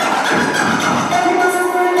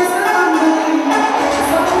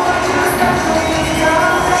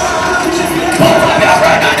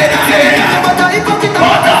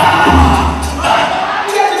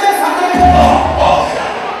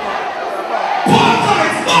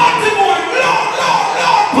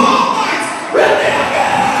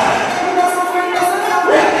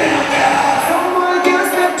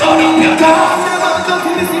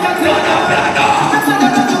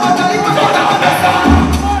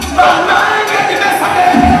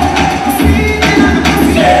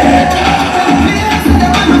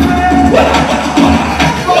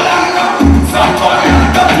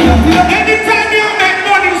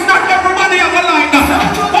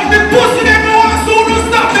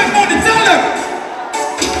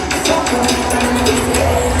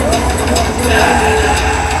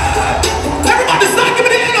 Everybody start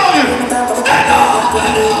giving it in on him.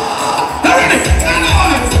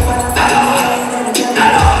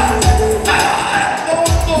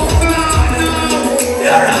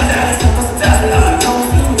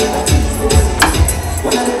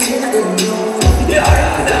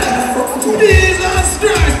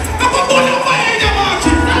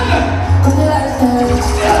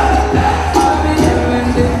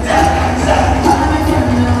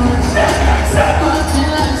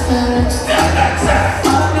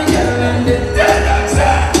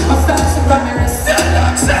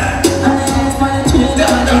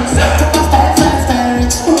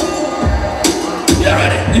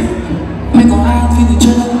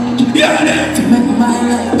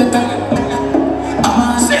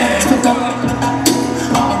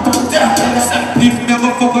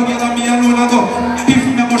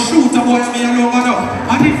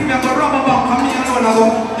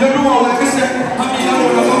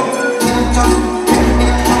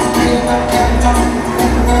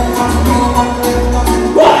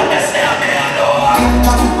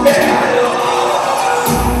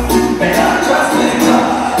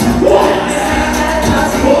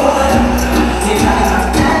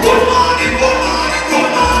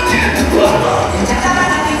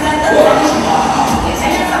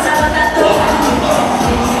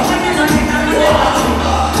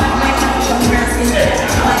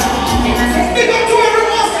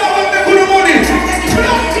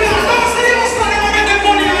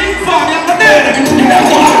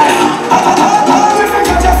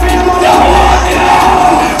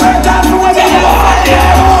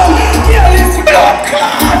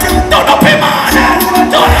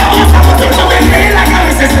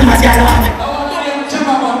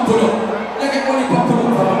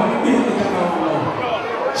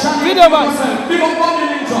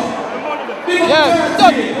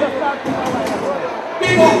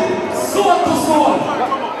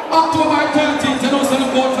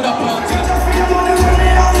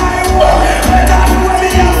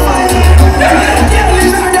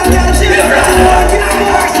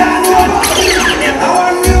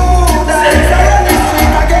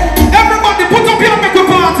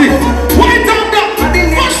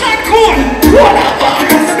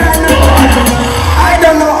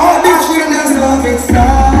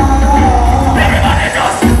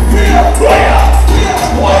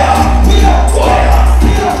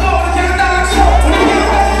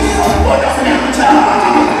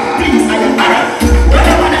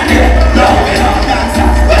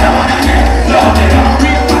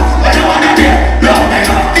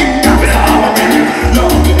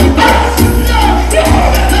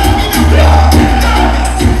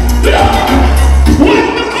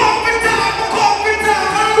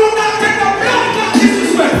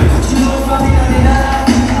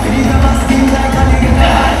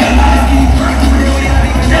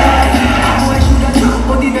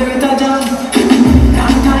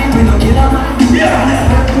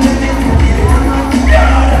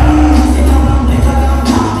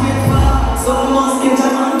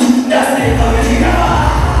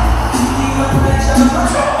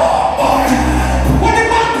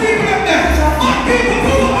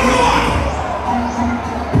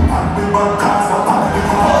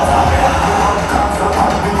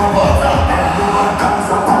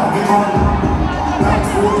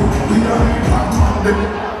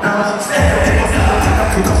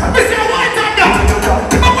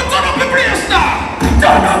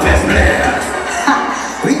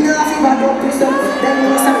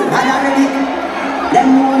 them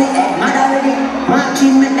know the head mad already.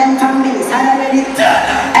 Marching with them from the side already.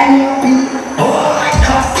 NUP, oh my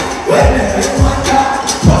God.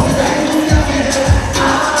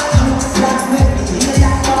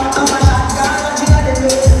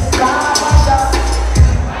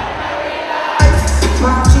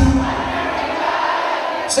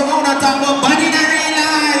 So I want to talk about body in a real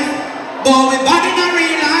life. But we body in a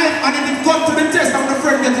real life, and if it comes to the test, I'm the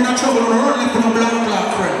friend getting in trouble and run left with a blood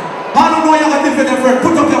clot friend. I don't know you're going to defend your friend.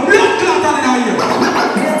 Put up your blood clot on in our ear.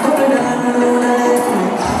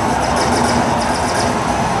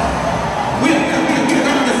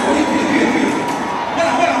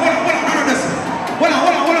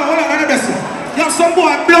 Some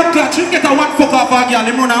boy blood clot, she get a one fuck off a girl,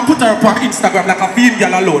 him run and put her up on Instagram like a female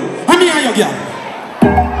girl alone. How many are you girl?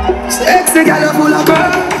 Sexy girl full of girl.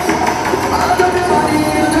 Out of the body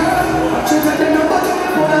in a girl. She got the number to me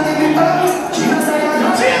phone and give it up. She don't say I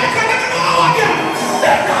don't. She ain't gonna know what girl.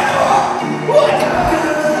 They don't know what girl.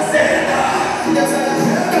 Say that. Yes I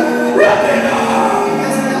am. Rub it up.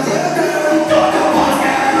 Yes I am. Don't know what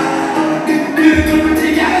girl. The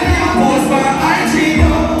pretty girl in your post for IG.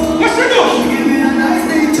 What she do? She give me a nice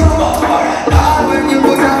thing to walk for it. When you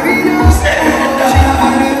put her in a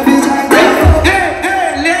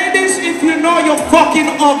fucking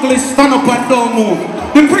ugly, stand up and don't move.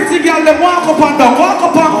 The pretty girl, they walk up and down, blood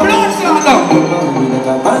clot down.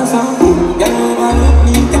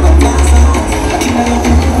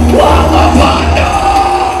 Walk up and down.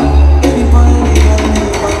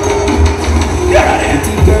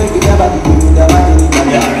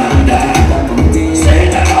 You're ready. Say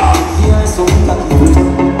that.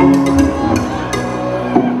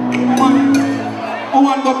 I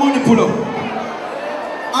want the money pull up.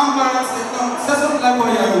 Say something like what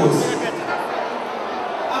you was.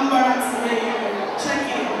 Check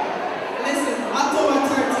it. Listen, October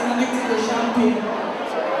 13th, I linked to the champagne.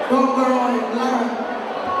 Don't go on it, Lara.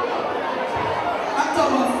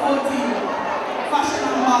 October 14th, fashion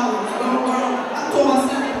and models. Don't go on. October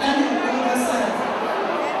 7th, October 7th.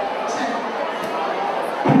 Check.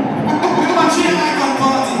 Remember Chain Icon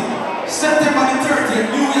Party, September the 30th,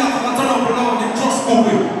 New York, I'm going to turn up around and just move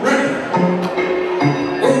it. Ready?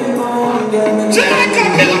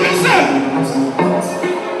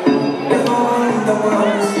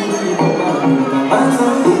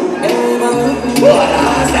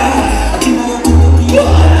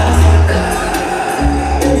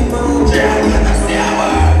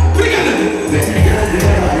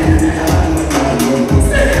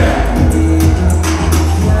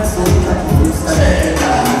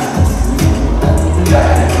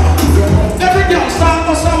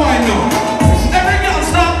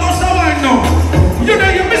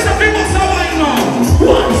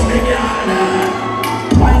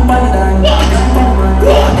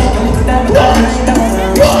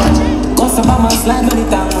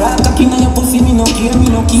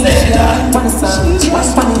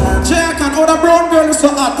 Jack and other brown girl is so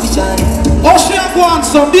hot. Oh, she a go on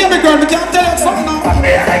some baby girl, we can't tell you something now.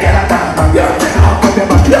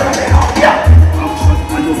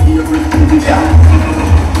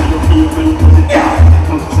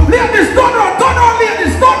 Ladies, turn round,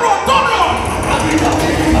 ladies, turn round.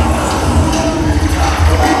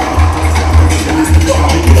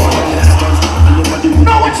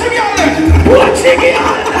 Now what you got? What you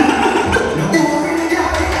got?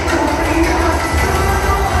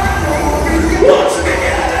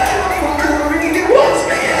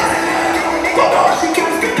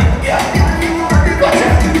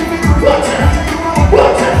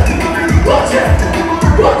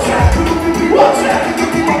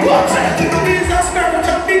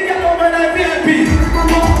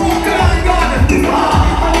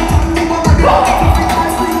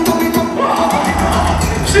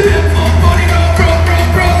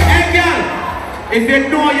 If you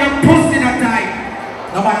know your pussy not tight,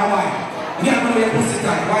 no matter why, you gotta know your pussy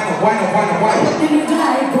tight. Why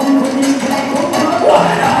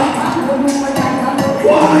not?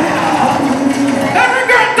 Every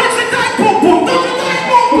girl touch it tight, boom boom, touch it tight,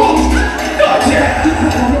 boom boom. Touch it,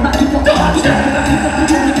 touch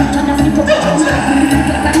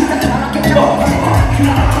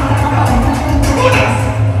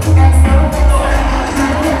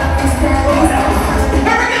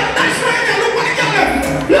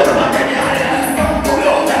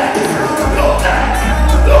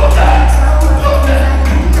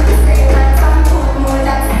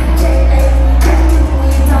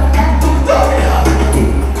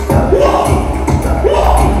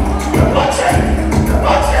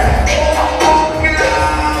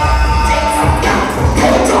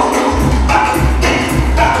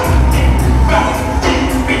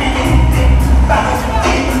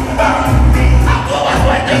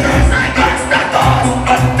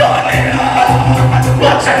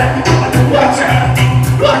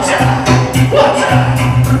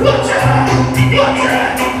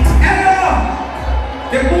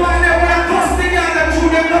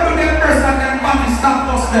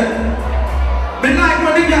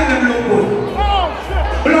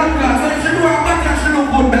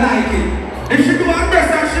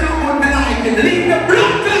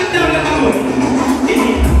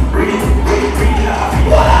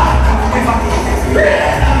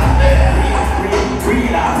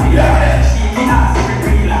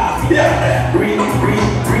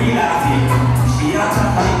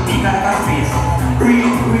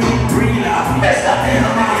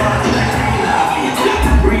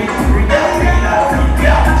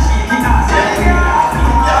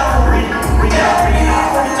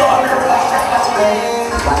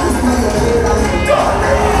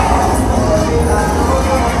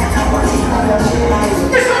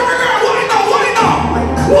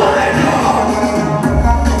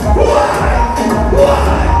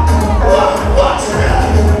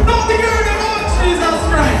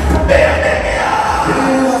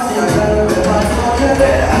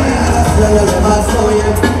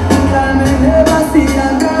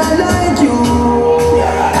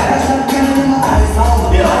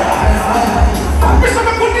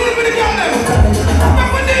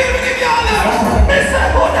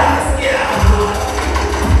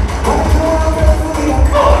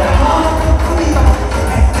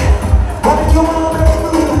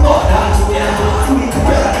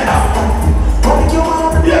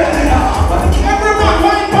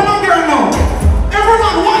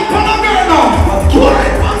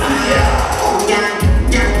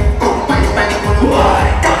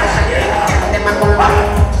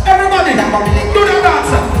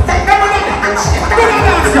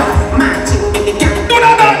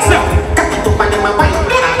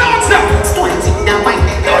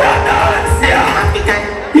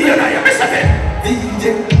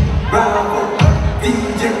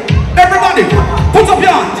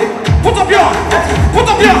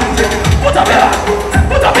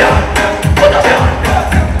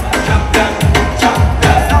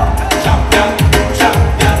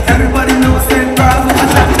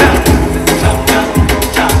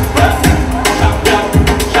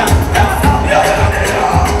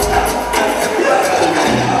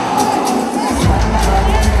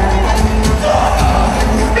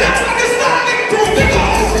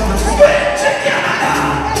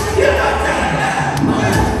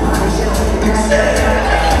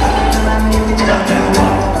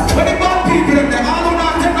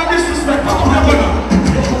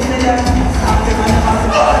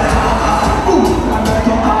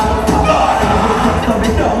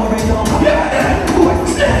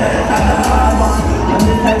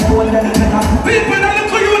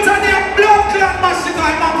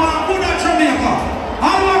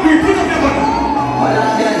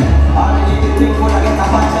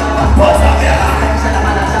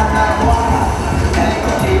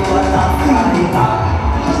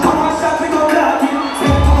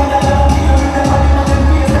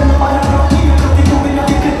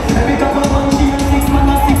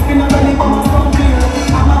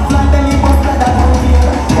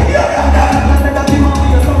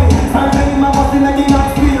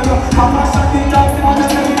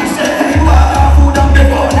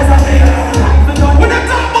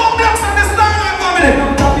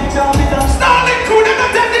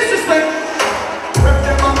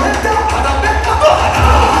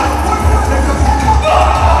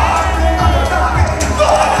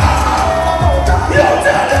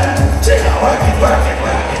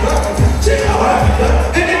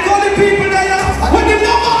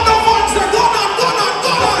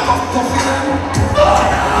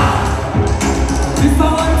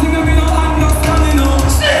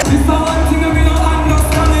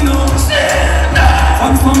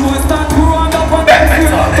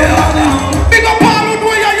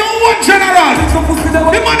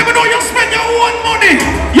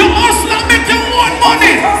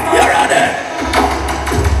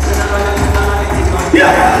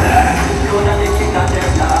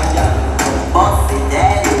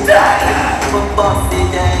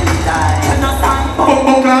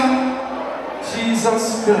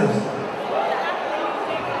Jesus Christ.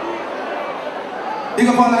 Big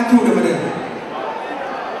up all that crew over there.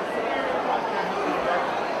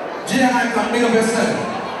 J and I can big up yourself.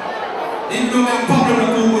 Even though we have problem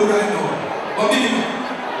with the world right now. But big up.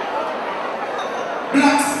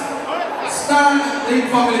 Blacks, Star, Link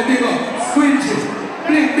Family, big up. Squingy,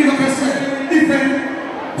 Blink, big up yourself.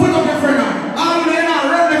 Different. Put up your friend on. All the way now,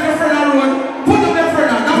 run like your friend on the road. Put up your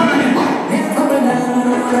friend on. Now what I mean?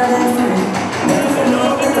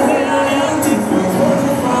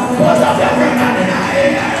 Put up your friend on the night. Put up your friend on the night.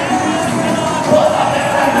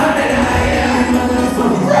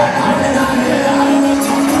 Friend on the night.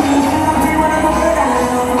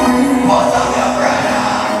 Put up your friend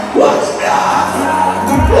on. Watch me out.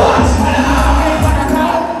 Watch me out.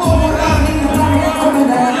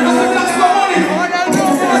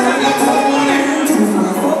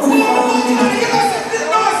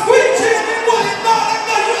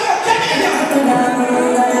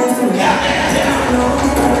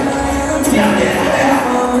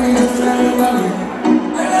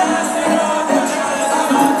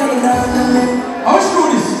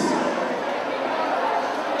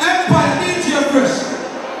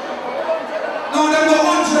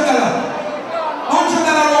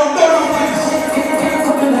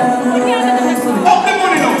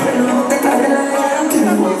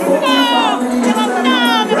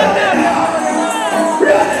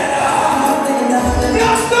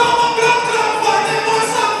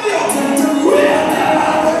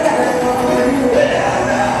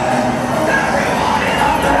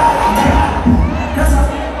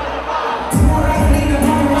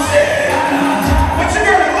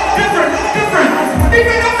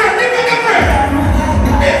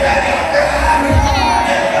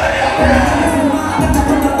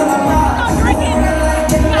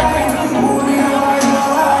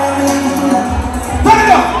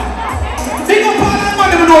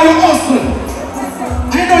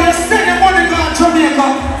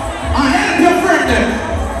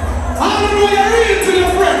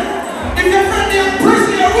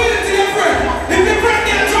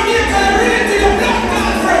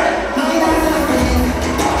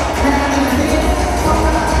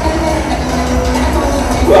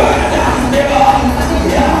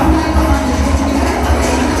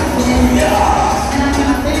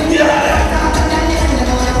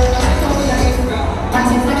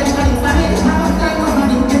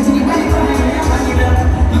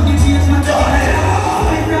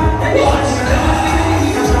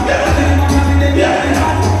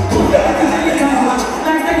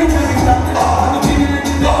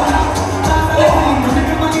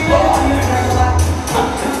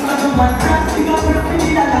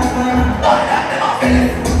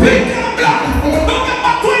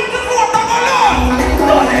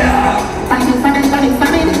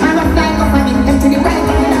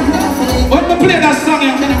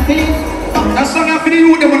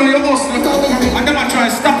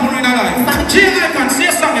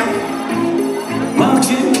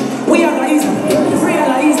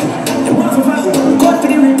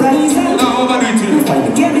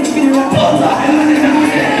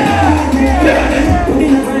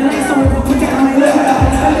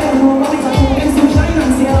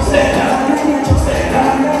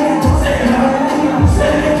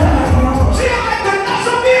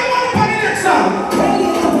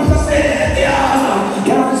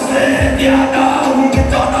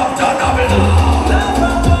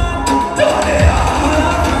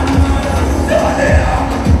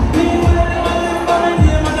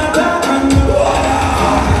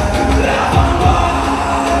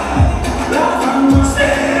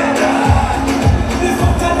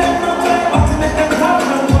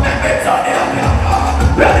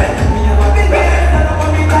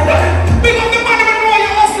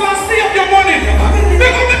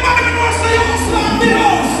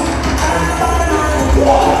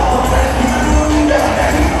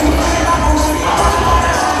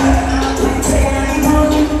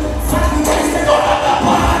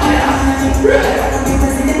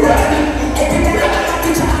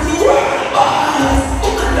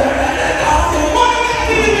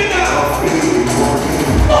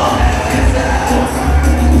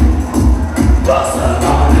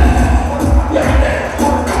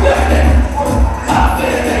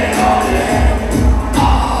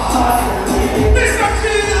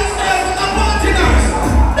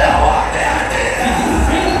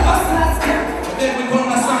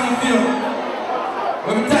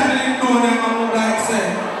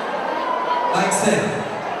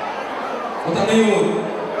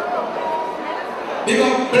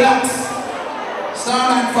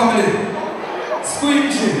 family.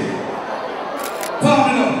 Squeegee.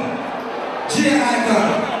 Pablo. J-Icon.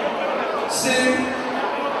 See?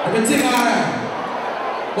 Everything alright.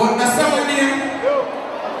 But that's not my name.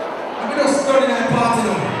 I'm just studying that party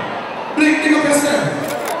now. Blink, dig up yourself.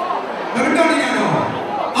 Let me done it now.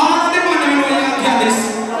 All the man who know you get this,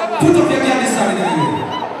 put up your get this side of the year.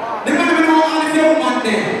 The man who know all if you have one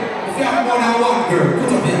there, if you have more than one girl,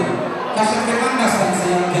 put up here. Because if you understand,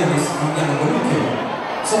 say you get this, I'm going to go look here.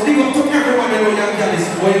 So big up to everyone who know you get this,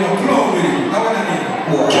 when you clown with it. That's what I mean.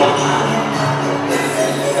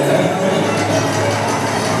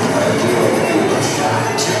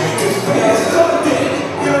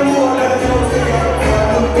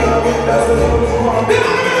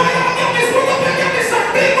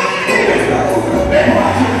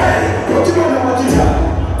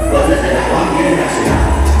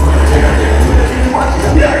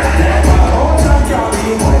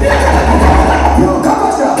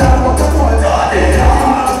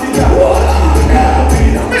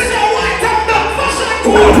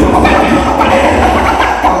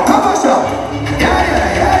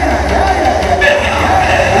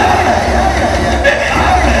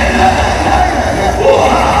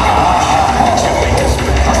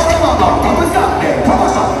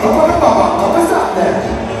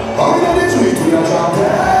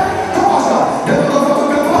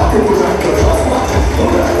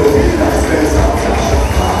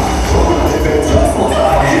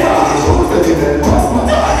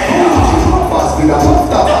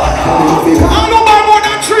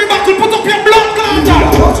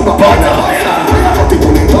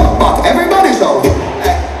 Everybody shout.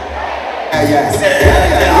 Yes.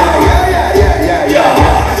 Yeah.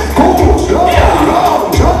 Cool, slow,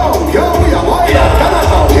 long, yo, we are wild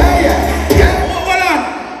up. Yeah. Hold on.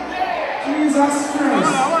 Jesus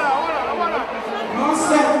Christ. No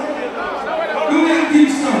stop. Do that deep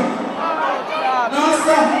stuff. No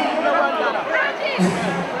stop.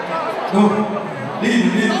 No.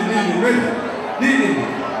 Leave it. Ready? Leave it.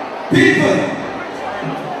 People.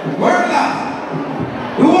 Word up.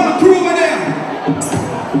 We want to prove it there.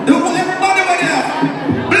 Do everybody over there.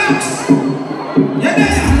 Blocks. Yeah,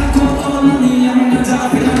 there.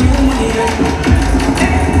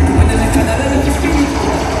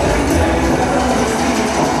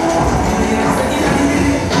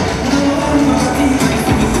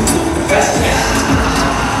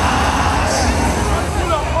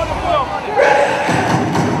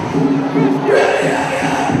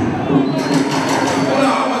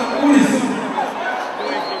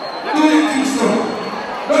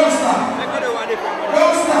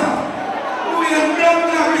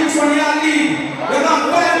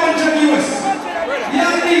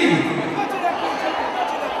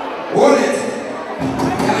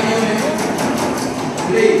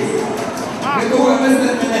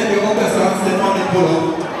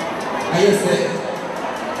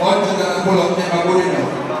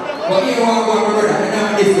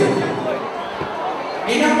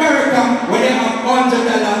 In America, when you have $100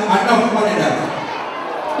 enough money that,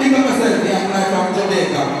 think of yourself, they are like from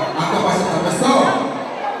Jamaica, and capacity of a soul.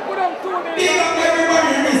 Think of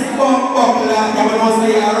everybody in this buckler, come and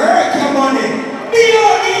say, work your money. Be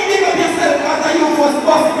only think of yourself as a youth was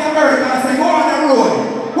busting in America and say, go on the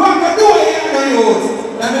road. What you do here in the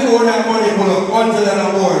youth? Let me go that money pull up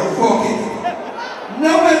 $100 more. Fuck it.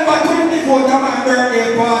 November 24th, my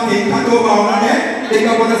birthday party, can go down on it. Think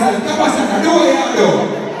of yourself, capacity, do what you do.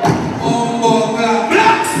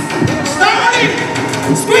 Blacks! Starting!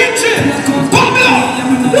 Screeching! Pablo!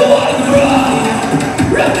 The one run!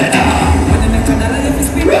 Run it down!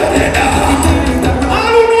 Run it down! I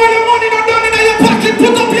don't know your money not done in your pocket,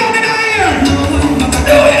 put up your hand in the air!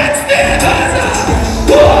 Do it, Steve!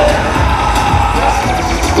 Good!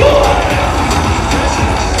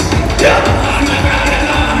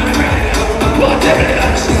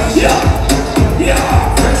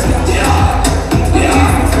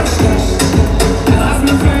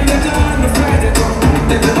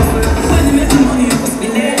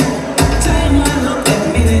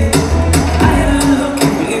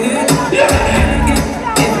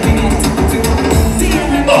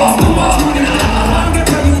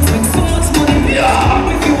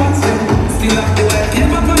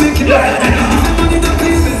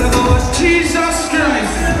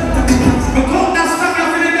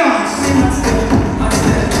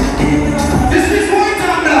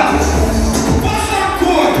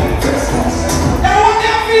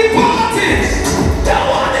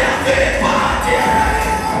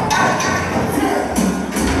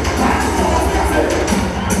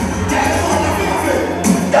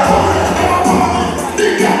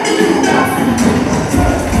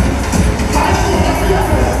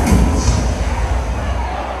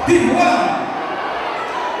 People, well,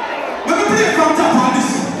 let me play from top on this.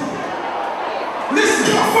 Listen,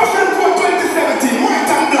 your Fashion Code 2017, white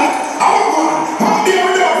and black. I want one. I'm there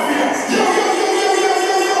without fear. Yo.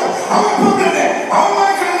 I want people there. I want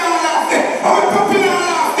Michael and all out there. I want Puppy and all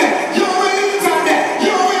out there. Yo, we're Lincoln there.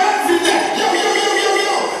 Yo, we're Anthony there. Yo.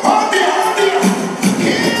 I'm there.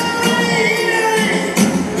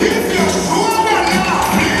 If you're sure that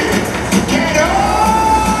now, get up.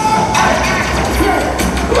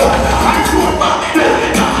 I'm sure about it.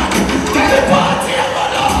 Get the party of the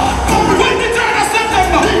Lord. When the turn of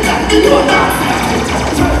September, he got me on that.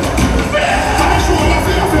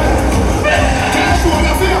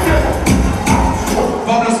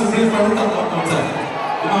 Pablo se play for the top of the time.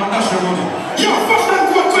 You know, that's your money. Yo, Fashion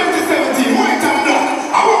Code 2017, white and black.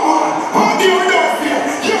 I want one. I'm the without fear.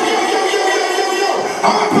 Yo. I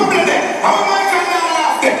want Pablo there. I want Michael and all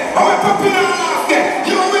out there. I want Puppy and all out there.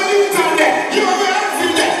 Yo, we're Lincoln there. Yo, we're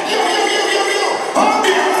Anthony there. Yo. I'm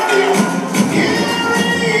there.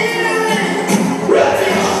 Ready?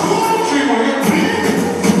 3 more, you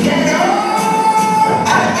please. Get up.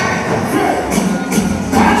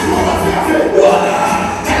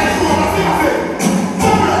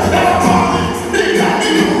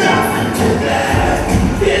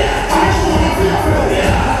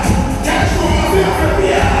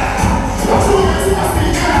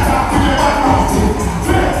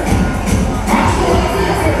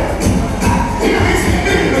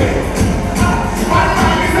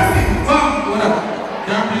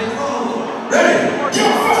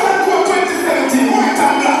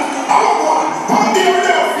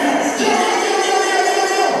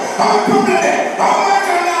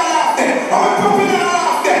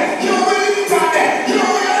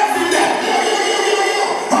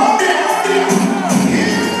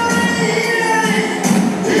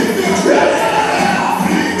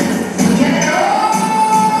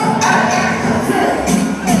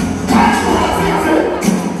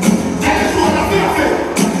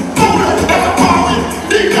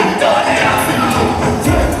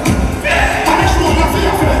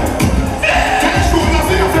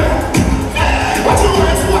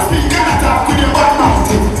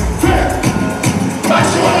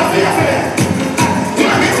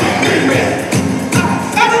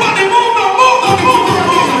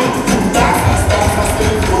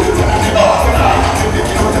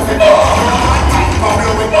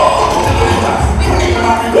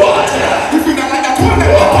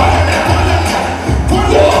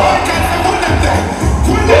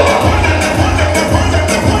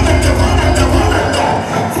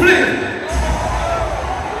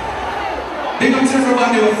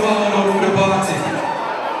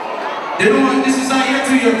 They don't want this is a year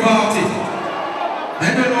to your party.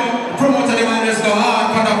 I don't know, promoter the man just go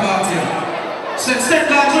hard for the party. Set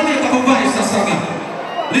that Jamaica for vice or something.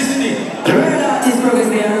 Listen in. The real artist progress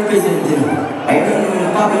they are representing. I don't know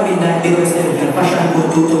the problem in that they were selling the Fashion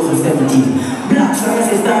Code 2017. Black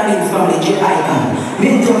Services Starlings family J Icon.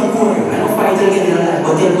 Mentor and core. I don't fight again in life,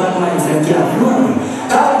 but tell bad minds and can't floor me.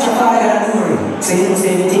 Call what your father and worry. So you don't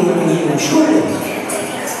say anything when we give them surely.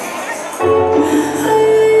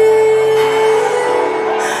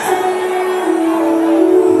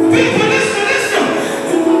 People, listen.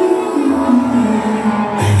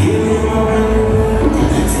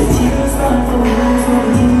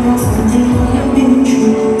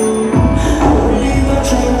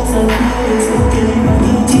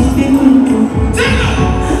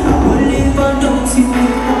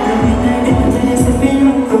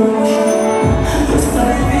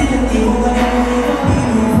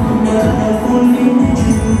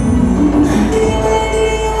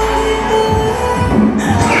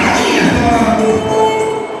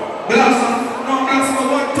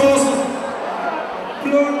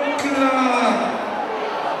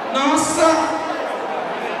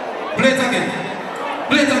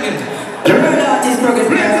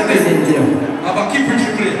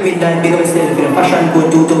 Midnight big up yourself in the Fashion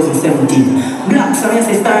Code 2017. Black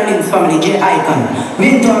Services Starlings family J Icon.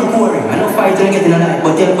 Mentor and core. I don't fight to get in a life,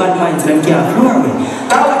 but tell bad minds them can't floor me.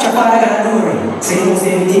 Call what your father got to do. So you don't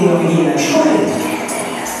say anything when we begin and surely.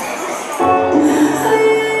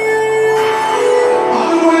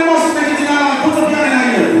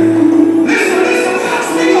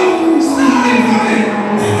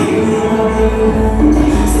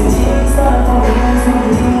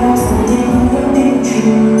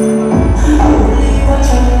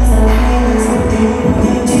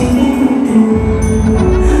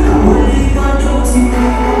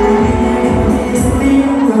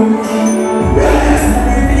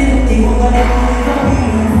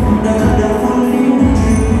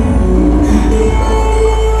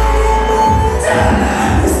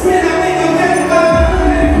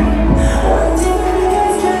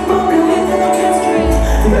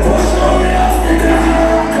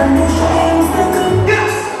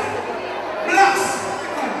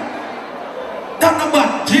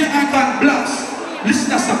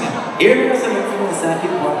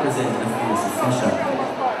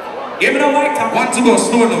 Give me the white top. Want to go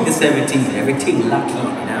slow now. It's everything lucky, you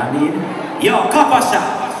know what I mean? Yo, copper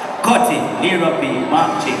shot, cut it, near up in,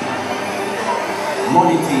 mark chick.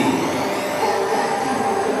 Money team.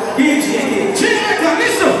 DJ,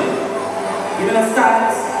 listen. Give me the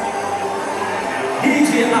stars.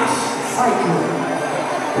 DJ Ash, Cycle,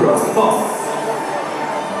 Rust Boss.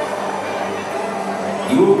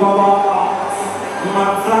 You go out,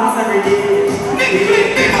 man class every day.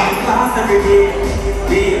 Man class every day.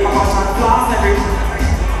 Man class every day.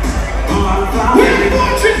 Man class every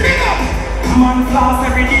day. Man class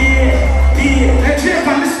every day. Hey, Jake,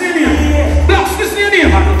 I'm listening here. Blocks, listening here.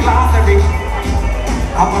 Man class every day.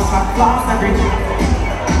 Class every day.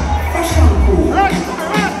 Fashion cool.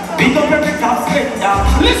 Big up every top straight down.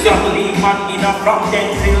 Listen, leave man in a from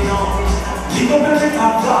then till now. Big up every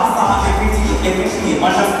top class and everything.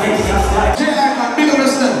 Man just take just like. Jake, man, big up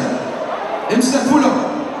yourself. Him say pull up.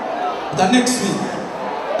 The next week.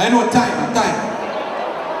 I know time.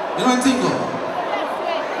 You know what I think of?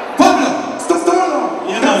 Pablo, stop the one.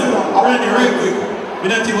 Yeah, man. Ready, real quick. We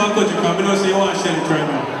don't think one country because we don't say you want to share it right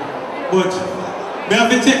now. But we have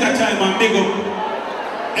to take a time and big up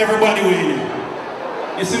everybody winning.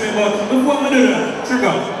 You see me, but before we do that,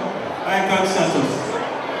 trigger, icon status,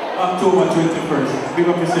 October 21st. Big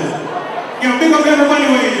up yourself. Yo, big up everybody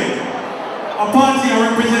winning. A party I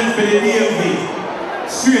represent for the DMV.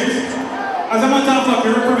 Straight. As a matter of fact,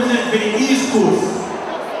 we represent for the East Coast.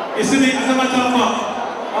 You see me, as a matter of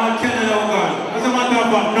fact, Canada, oh God. As a matter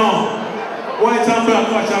of fact, no. White and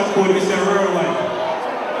black fashion code, we say worldwide.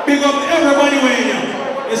 Big up everybody winning.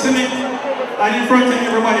 You see me? And in front of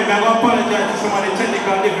everybody, we are going to apologize to some of the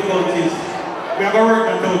technical difficulties. We are going to work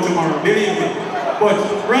that out tomorrow, believe me. But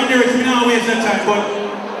right there, it's not waste of time, but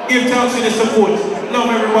give thanks to the support.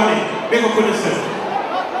 Love everybody. Big up for yourself.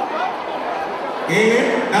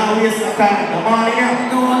 Yeah, now waste the time. Come on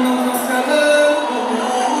here. No struggle.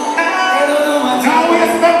 Now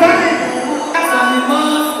waste the time.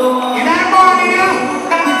 In that morning,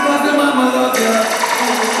 because the mama loves you.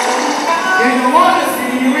 You don't want to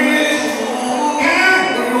see me rich.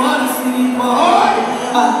 You want to see me poor.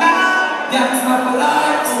 That's not for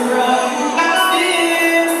life to run.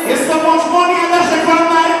 It's so much money and that's your fun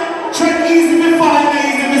life. Tread easy before I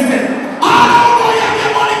easy mistake. I don't know you have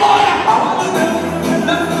your money, boy.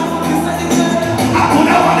 I put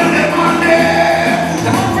that one in there, man.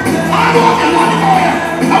 I don't have your money, boy.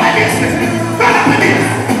 I'm like this. Run up in this.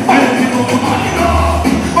 I don't need no money, no.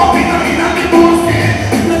 Up in the bullshit.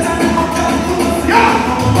 Yeah.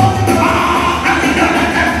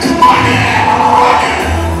 Money.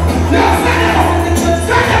 Yeah, stand up.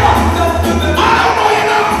 I don't know you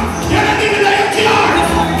now. You're not even like a killer.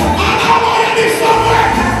 I don't know you need somewhere.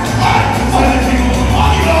 I don't need no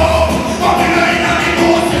money, no. Up in the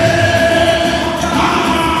bullshit.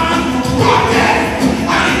 Fuck it.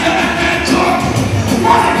 I need to make that joke.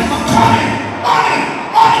 Money.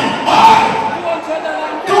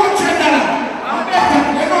 Don't check that out.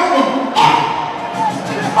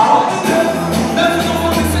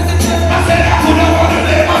 I said I put that one in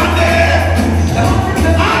there, man.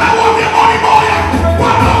 I don't want your money, boy.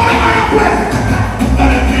 What the hell am I with?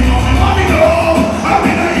 Let it be no money, no. I'm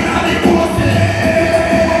in the bullshit.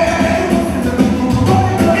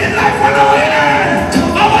 In life, when I'm in it,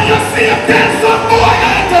 I want you to see a dance some boy.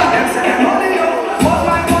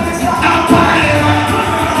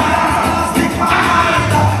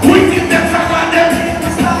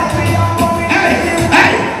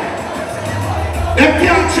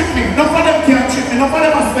 Enough of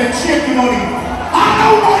them are spend shaky money. I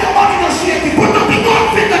don't know your money no shaky. Put up the gun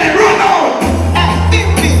finger and run out.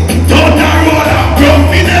 Don't roll up,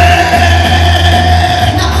 grumpy there.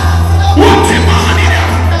 What's your money now?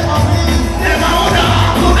 Never hold on.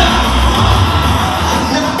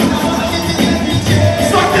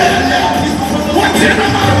 So tell them, what's your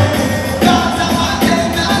money?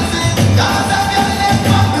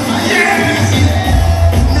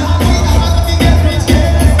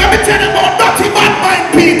 Let me tell you about dirty bad mind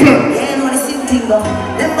people. Yeah, no, this is thing though.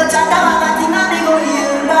 Them go chat about that thing and they go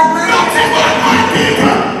heal bad mind. Dirty bad mind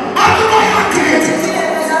people. I don't know your case.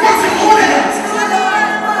 What's it called?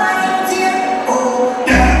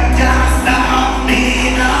 Them can't stop me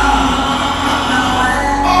now.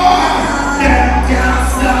 Them can't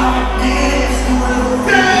stop me.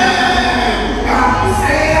 I'm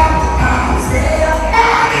stay up.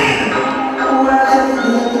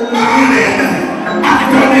 I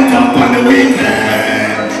turn it up on the weekend.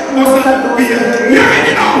 Most of the beer. You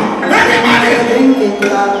already know. Everybody.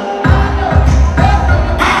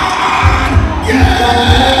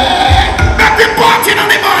 Yeah. Let them party on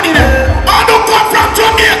the morning. All who come from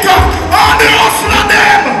Jamaica. All the hustler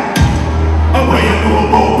them.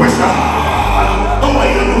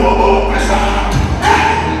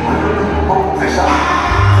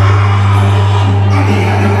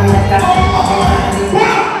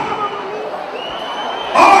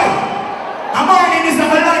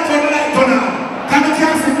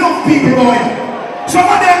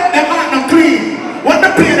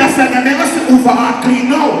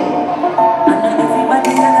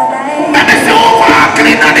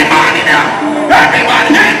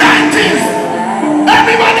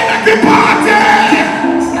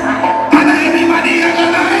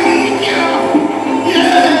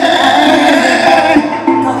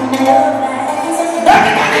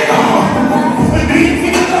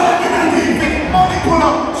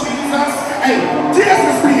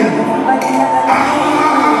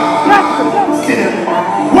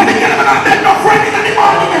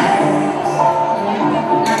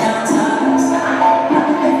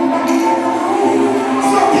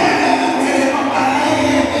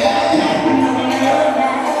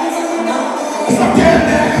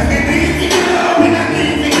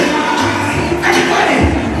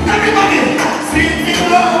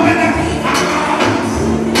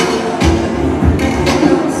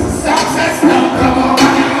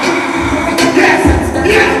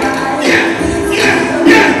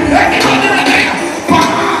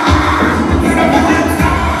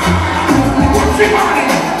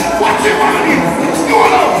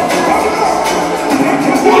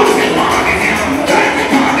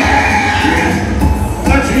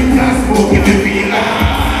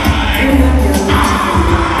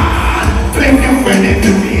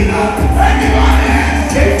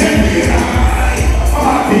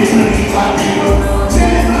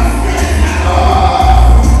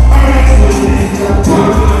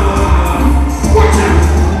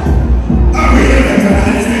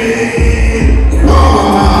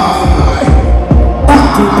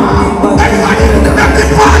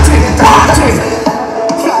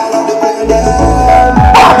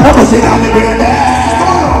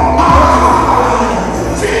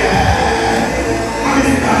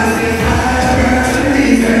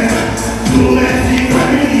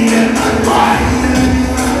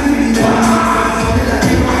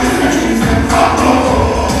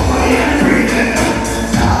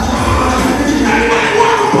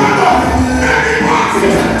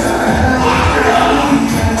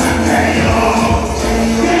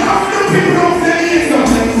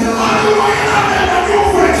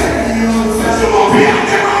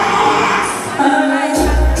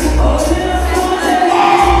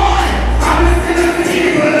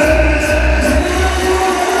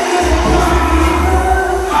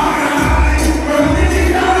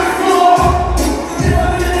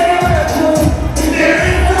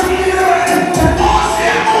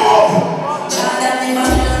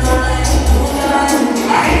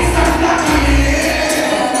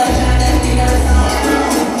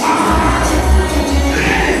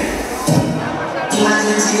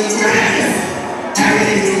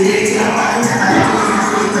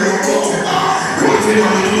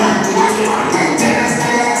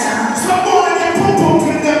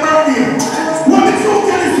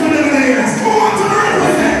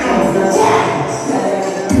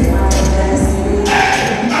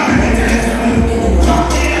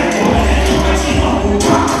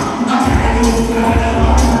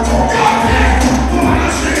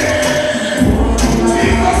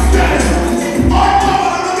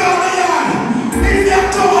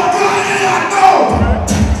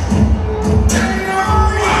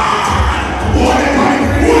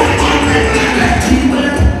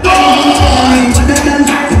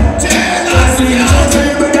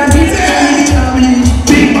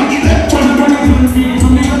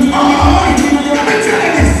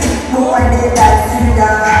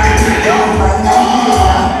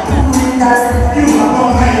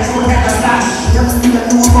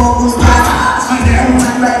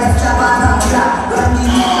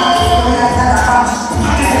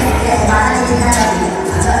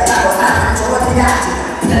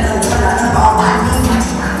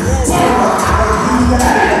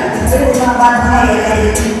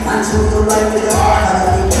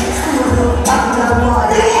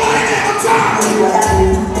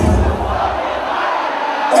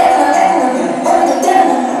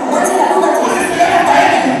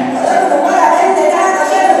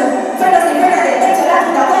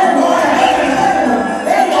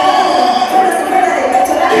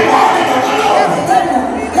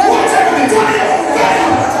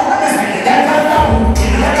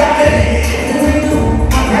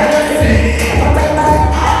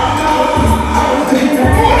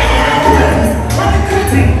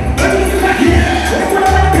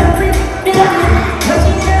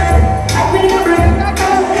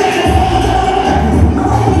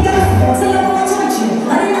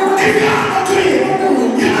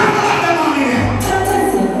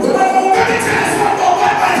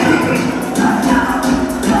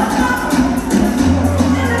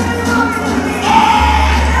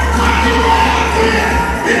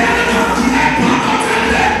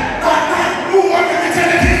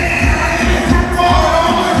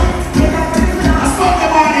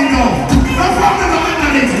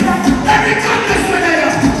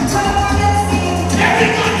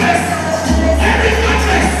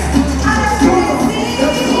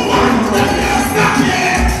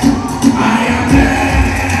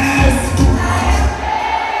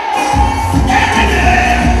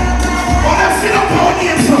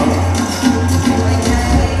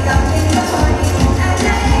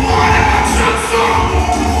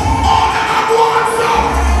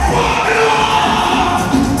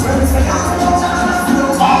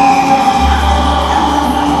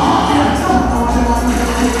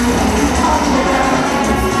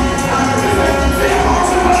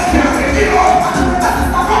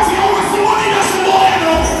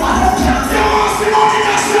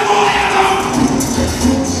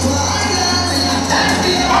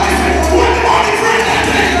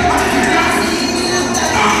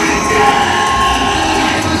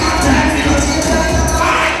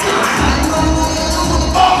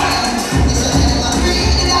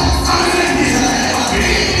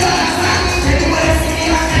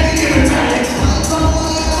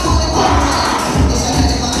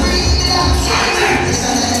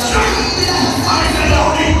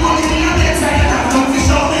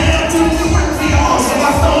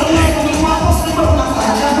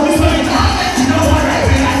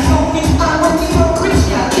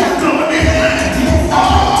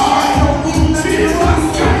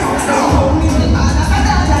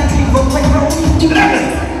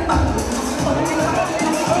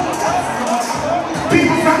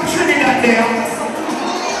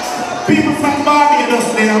 People from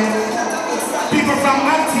Barbados there. People from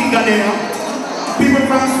Antigua there. People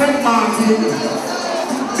from St. Martin.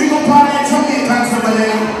 Big up all the Jamaicans over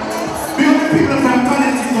there. Big up the people from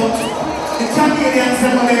Connecticut. The Canadians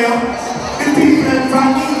over there. The people from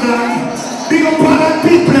England. Big up all the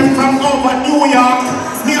people from over New York.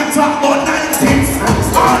 We are talking about 90s.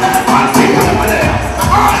 All the bad people over there.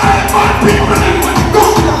 All the bad people. Go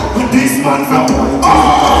with this man from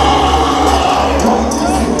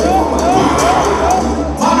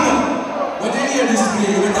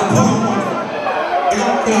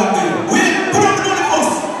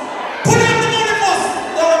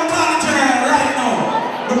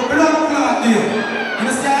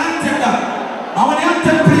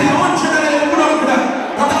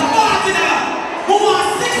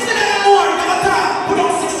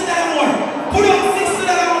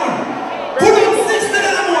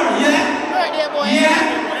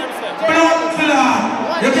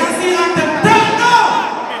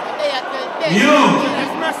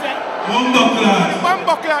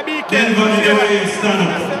Buckler, Denver, stand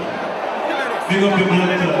up. Big up your blood.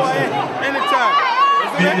 Anytime.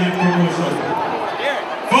 Midnight promotion.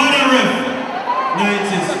 Father ref,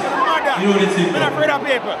 90s. You know the thing. I'm afraid of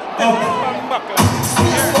paper.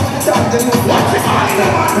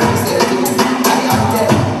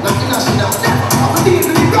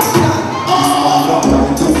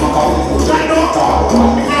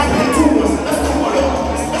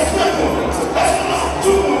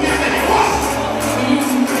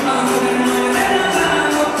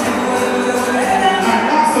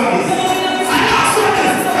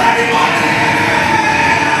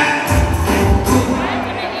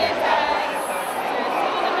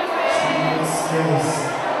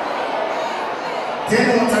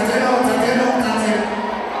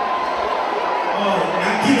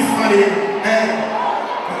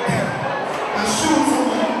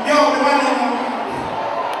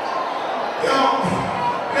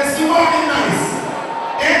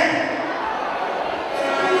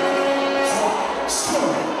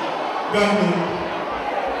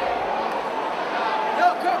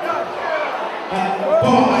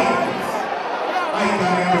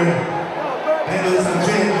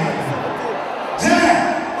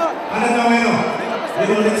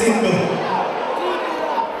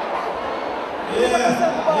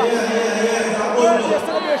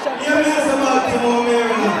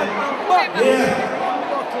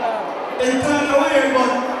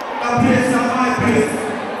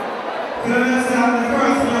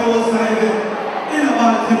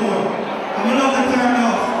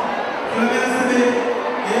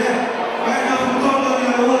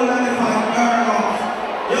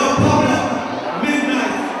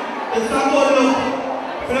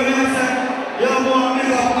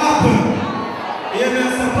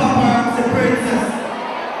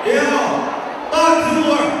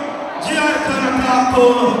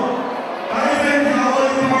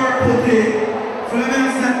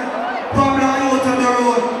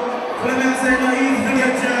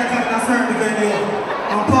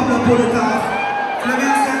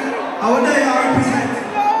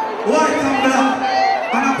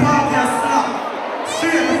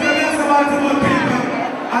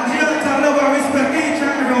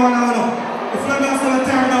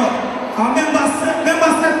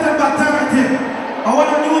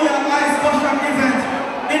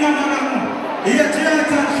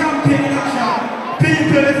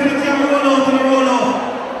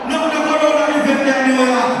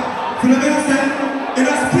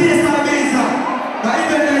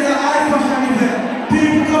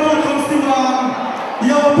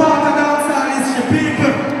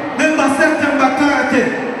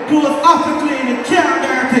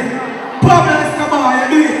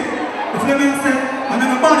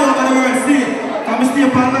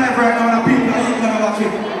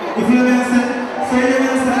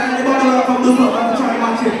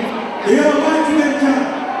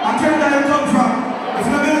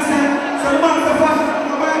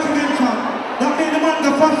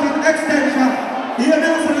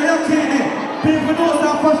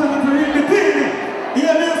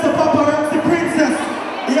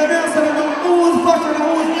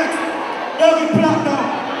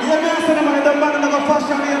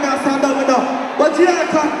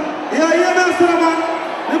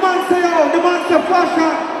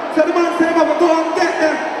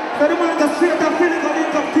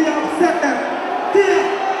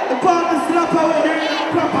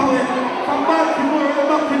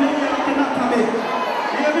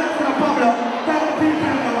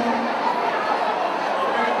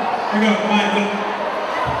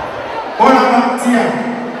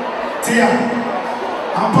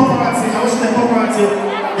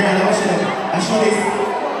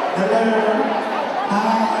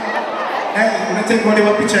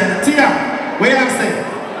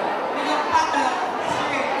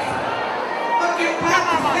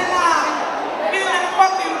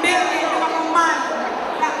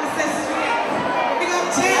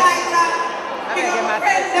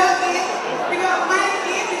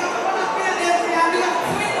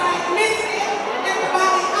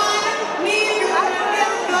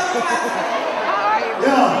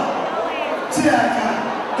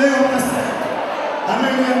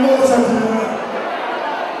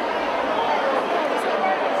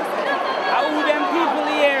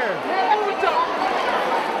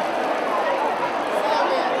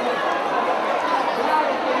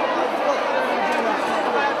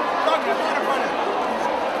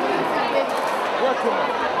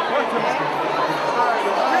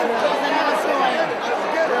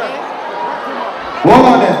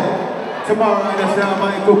 Tomorrow, I'm going to say, I'm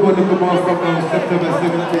going to come on from September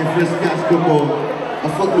 17th, Fresh Cash Cook A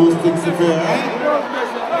footloose sticks of fear, right?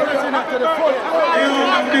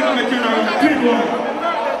 I'm big on the general. Big one.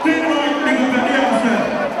 Big one, big on the answer.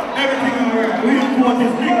 Everything alright. We import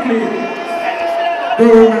is quickly.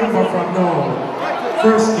 Don't remember from now.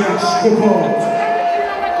 First cash, scoop out.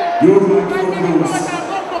 You like footloose.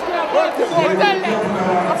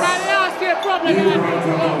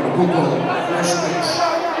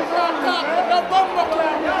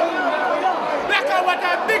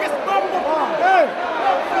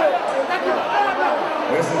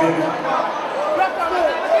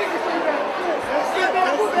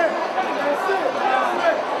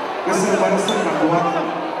 Listen, what is it, number one?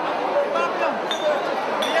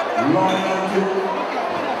 Loyalty.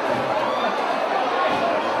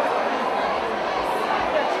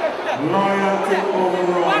 Loyalty over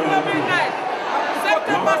royalty.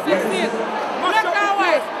 September 16th, black and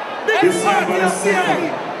white. Biggest party of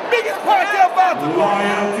season. Biggest party of battle.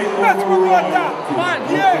 Loyalty Let's over move on royalty. that. Man,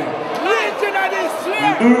 yeah. Legion of this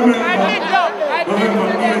year. November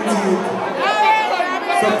 18th.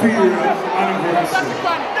 Superior anniversary.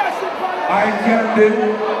 I can do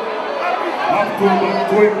October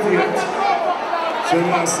 20th. So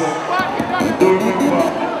last don't remember.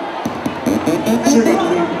 Sugar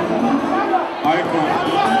Icon.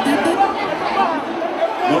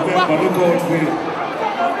 November, look out for it.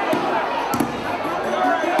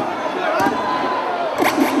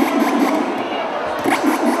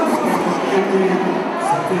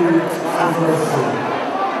 Superior anniversary.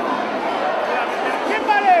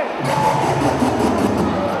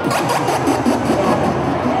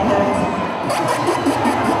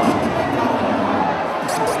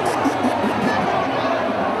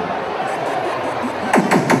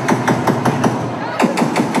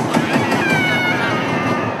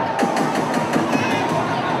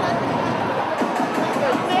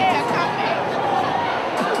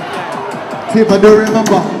 People do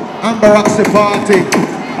remember Ambaroxy party.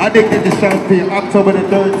 Addicted to champagne, October the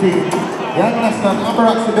 13th. You understand?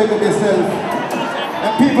 Ambaroxy big of yourself.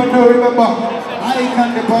 And people do remember Icon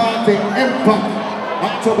the party, Impact,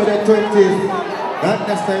 October the 20th. You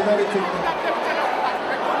understand everything?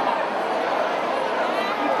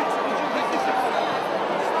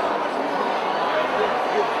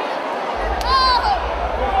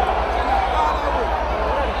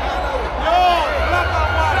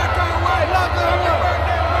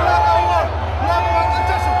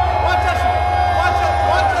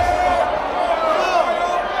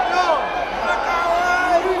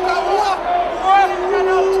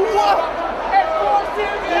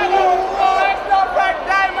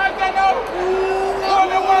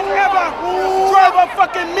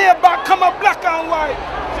 Fucking Maybach, come up black and white.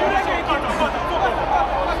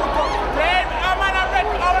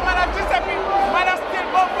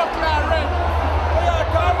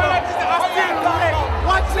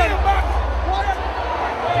 Watch it.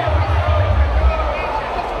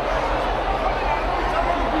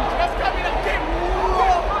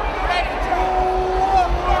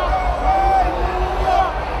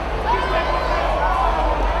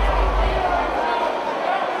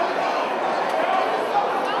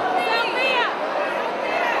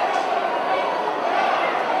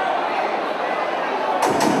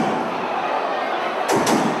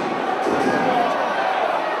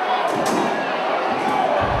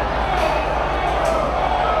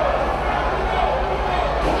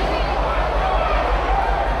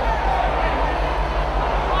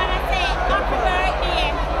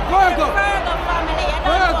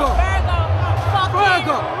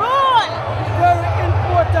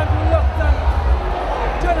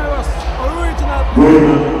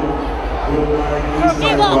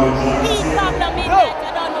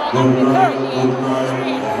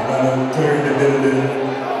 Turn the building.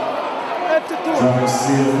 Drive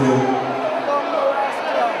safely.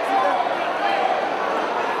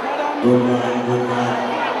 Good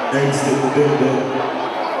night. Exit the building.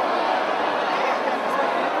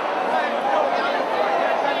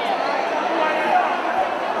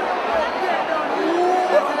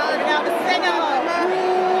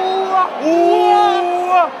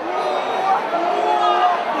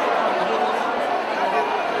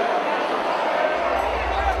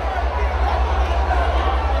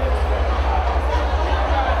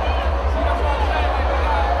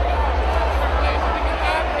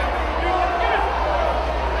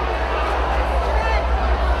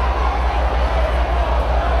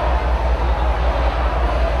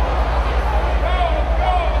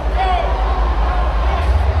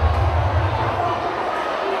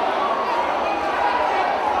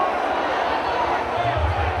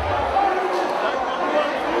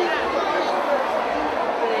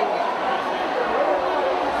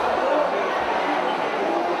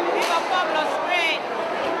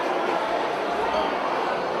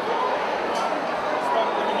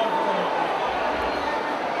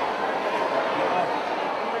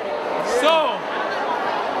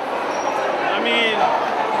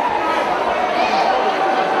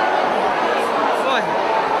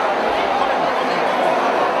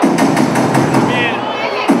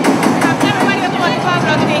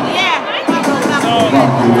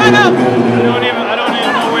 I don't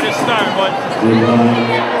even know where to start, but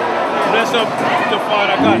bless up to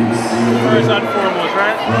Father God, first and foremost,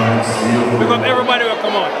 right? Because everybody will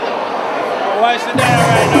come out. Why is it there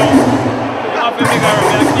right now? You have to make a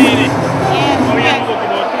big How many years ago?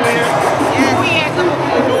 About 2 years? 2 years.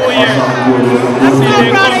 2 years. I'm so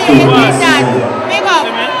proud of you, Dad. Big up.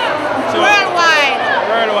 So, worldwide.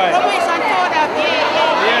 Promotion told up,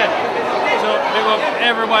 yeah. So, big up,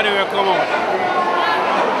 everybody will come out.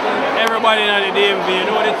 Everybody in the DMV, you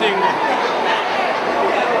know the thing.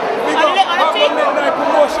 Big up, midnight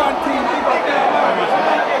promotion team.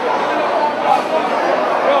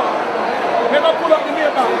 Yo, never pull up the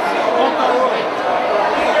neighbors. On the road.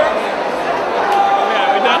 Yeah,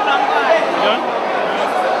 we done? We done?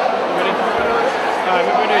 Ready? Alright,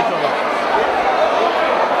 we're ready to go.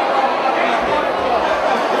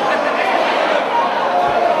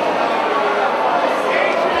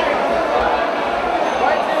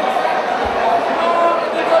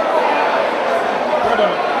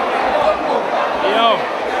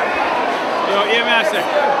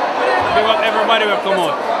 Big up everybody will come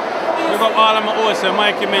out. Big up all of my hosts,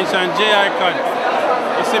 Mikey mentioned, KIRK.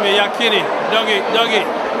 You see me, Yakini, Dougie,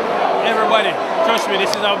 everybody. Trust me,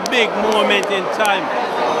 this is a big moment in time.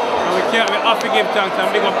 And we have to give thanks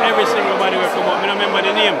and big up every single body will come out. I don't remember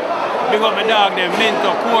the name. Big up my dog, them,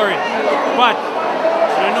 Mentor, Corey. But,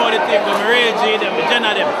 I know the thing, but Ray G, them,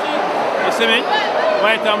 Jenna, them. You see me?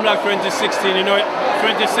 White and Black 2016, you know it?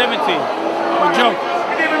 2017. We jump.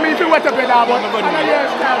 Me to wet up in that, but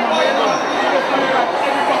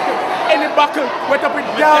any buckle, wet up in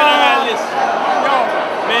that. Yo,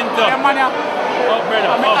 Mentor. Yeah, man, I'm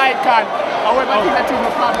an icon. However, I think that is no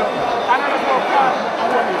problem. I don't know how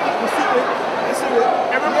you see it.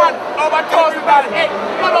 Everyone, over $1,000. Hey,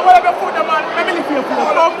 man, whatever food, man, let me leave you for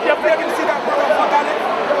you can see that,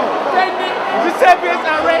 Giuseppe's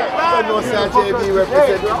and Ray. I know JB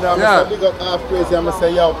representing now. Yeah. Big up half crazy. I'm going to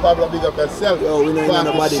say, yo, Pablo, big up yourself. Yo, we know in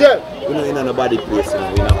nobody place, we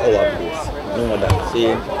know our place. You know that,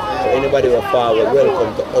 see? So anybody who forward,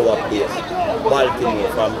 welcome to our place. Baltimore,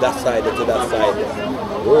 from that side to that side.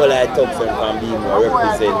 All I talk from being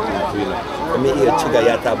representing, you know. Let me hear Chiga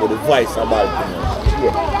you talk about the voice of Baltimore.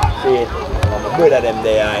 Yeah. See? I'm a brother them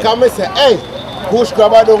there. Come and say, hey, push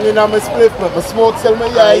grabber down in my split, my smoke sell me,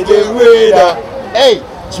 I get radar. Hey,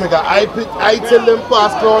 Trigger, I tell them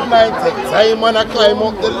pass cloud 9, take time and I climb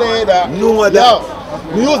up the ladder. No that. Yo,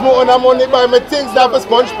 me use my own money buy me things that for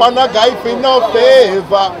sponge pan a guy for no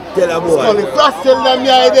favor. Tell a boy. Only cross tell them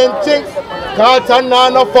yeah, I didn't think. Carton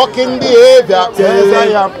no fucking behavior. Yes,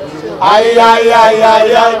 I am.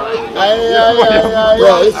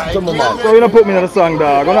 Bro, listen to my man. So you don't put me in the song,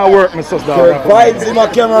 dog. I'm not work, my sus, dog. Vibes in my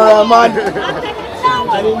camera, man.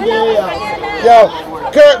 Yo.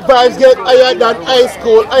 KIRK vibes get higher than high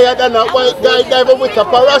school, higher than a white guy diving with a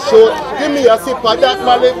parachute. Give me a sip of that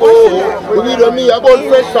Malibu. You with me a bone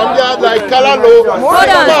fresh from yard like Calalo. Hold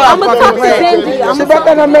on, I'm a talk to Benji. She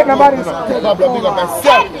better than make nobody. Pablo, big up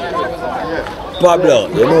yourself.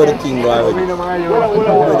 Pablo, you know the thing going with you. You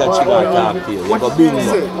know that she going to talk to you. You go big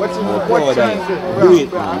man. Do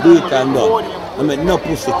it, man. Do it and done. I mean, no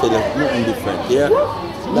pussy to them, nothing different, yeah?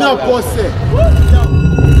 No pussy.